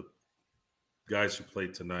the guys who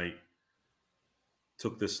played tonight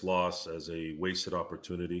took this loss as a wasted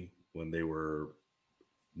opportunity when they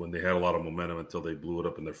had a lot of momentum until they blew it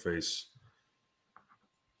up in their face.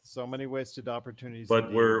 So many wasted opportunities. But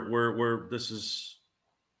this is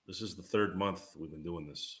the third month we've been doing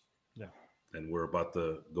this. Yeah. And we're about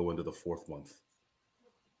to go into the fourth month.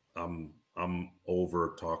 I'm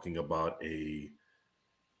over talking about a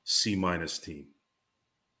C- team.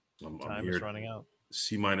 Time is running out.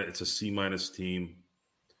 C-, it's a C- team,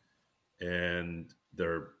 and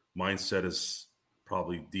their mindset is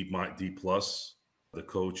probably D+. The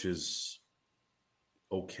coach is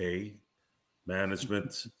okay.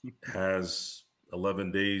 Management has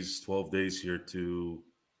 11 days, 12 days here to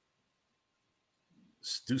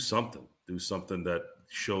do something that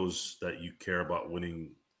shows that you care about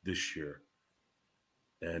winning this year.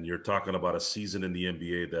 And you're talking about a season in the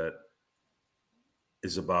NBA that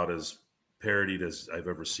is about as parodied as I've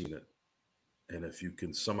ever seen it. And if you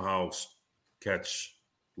can somehow catch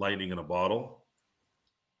lightning in a bottle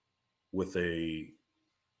with the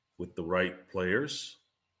right players,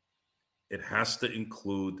 it has to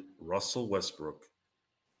include Russell Westbrook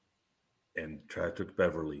and Patrick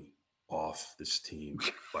Beverley off this team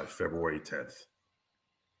by February 10th.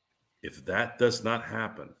 If that does not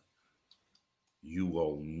happen, you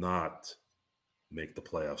will not make the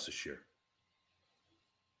playoffs this year.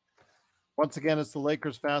 Once again, it's the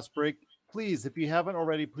Lakers Fast Break. Please, if you haven't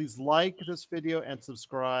already, please like this video and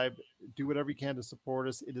subscribe. Do whatever you can to support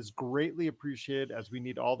us. It is greatly appreciated, as we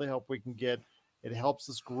need all the help we can get. It helps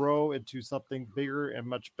us grow into something bigger and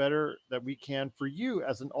much better that we can for you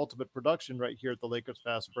as an ultimate production right here at the Lakers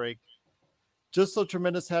Fast Break. Just so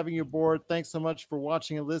tremendous having you aboard. Thanks so much for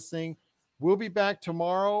watching and listening. We'll be back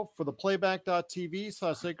tomorrow for the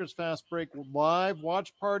playback.tv/Lakers Fast Break live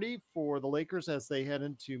watch party for the Lakers as they head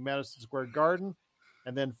into Madison Square Garden.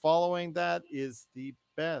 And then following that is the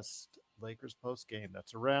best Lakers post game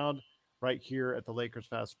that's around. right here at the Lakers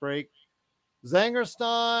Fast Break.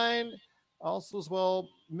 Zangerstein, also as well,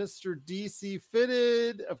 Mr. DC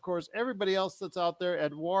Fitted, of course, everybody else that's out there,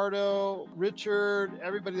 Eduardo, Richard,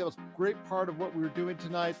 everybody that was a great part of what we were doing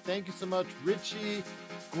tonight. Thank you so much, Richie.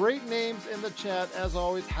 Great names in the chat, as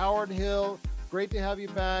always. Howard Hill, great to have you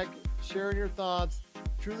back, sharing your thoughts.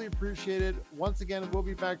 Truly appreciate it. Once again, we'll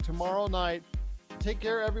be back tomorrow night. Take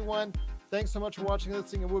care, everyone. Thanks so much for watching and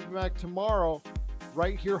listening, and we'll be back tomorrow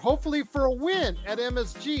right here, hopefully for a win at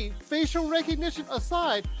MSG. Facial recognition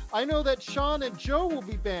aside, I know that Sean and Joe will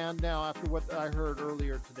be banned now after what I heard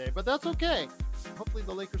earlier today, but that's okay. Hopefully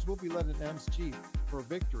the Lakers will be led in MSG for a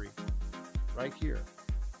victory right here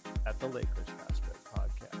at the Lakers Fast.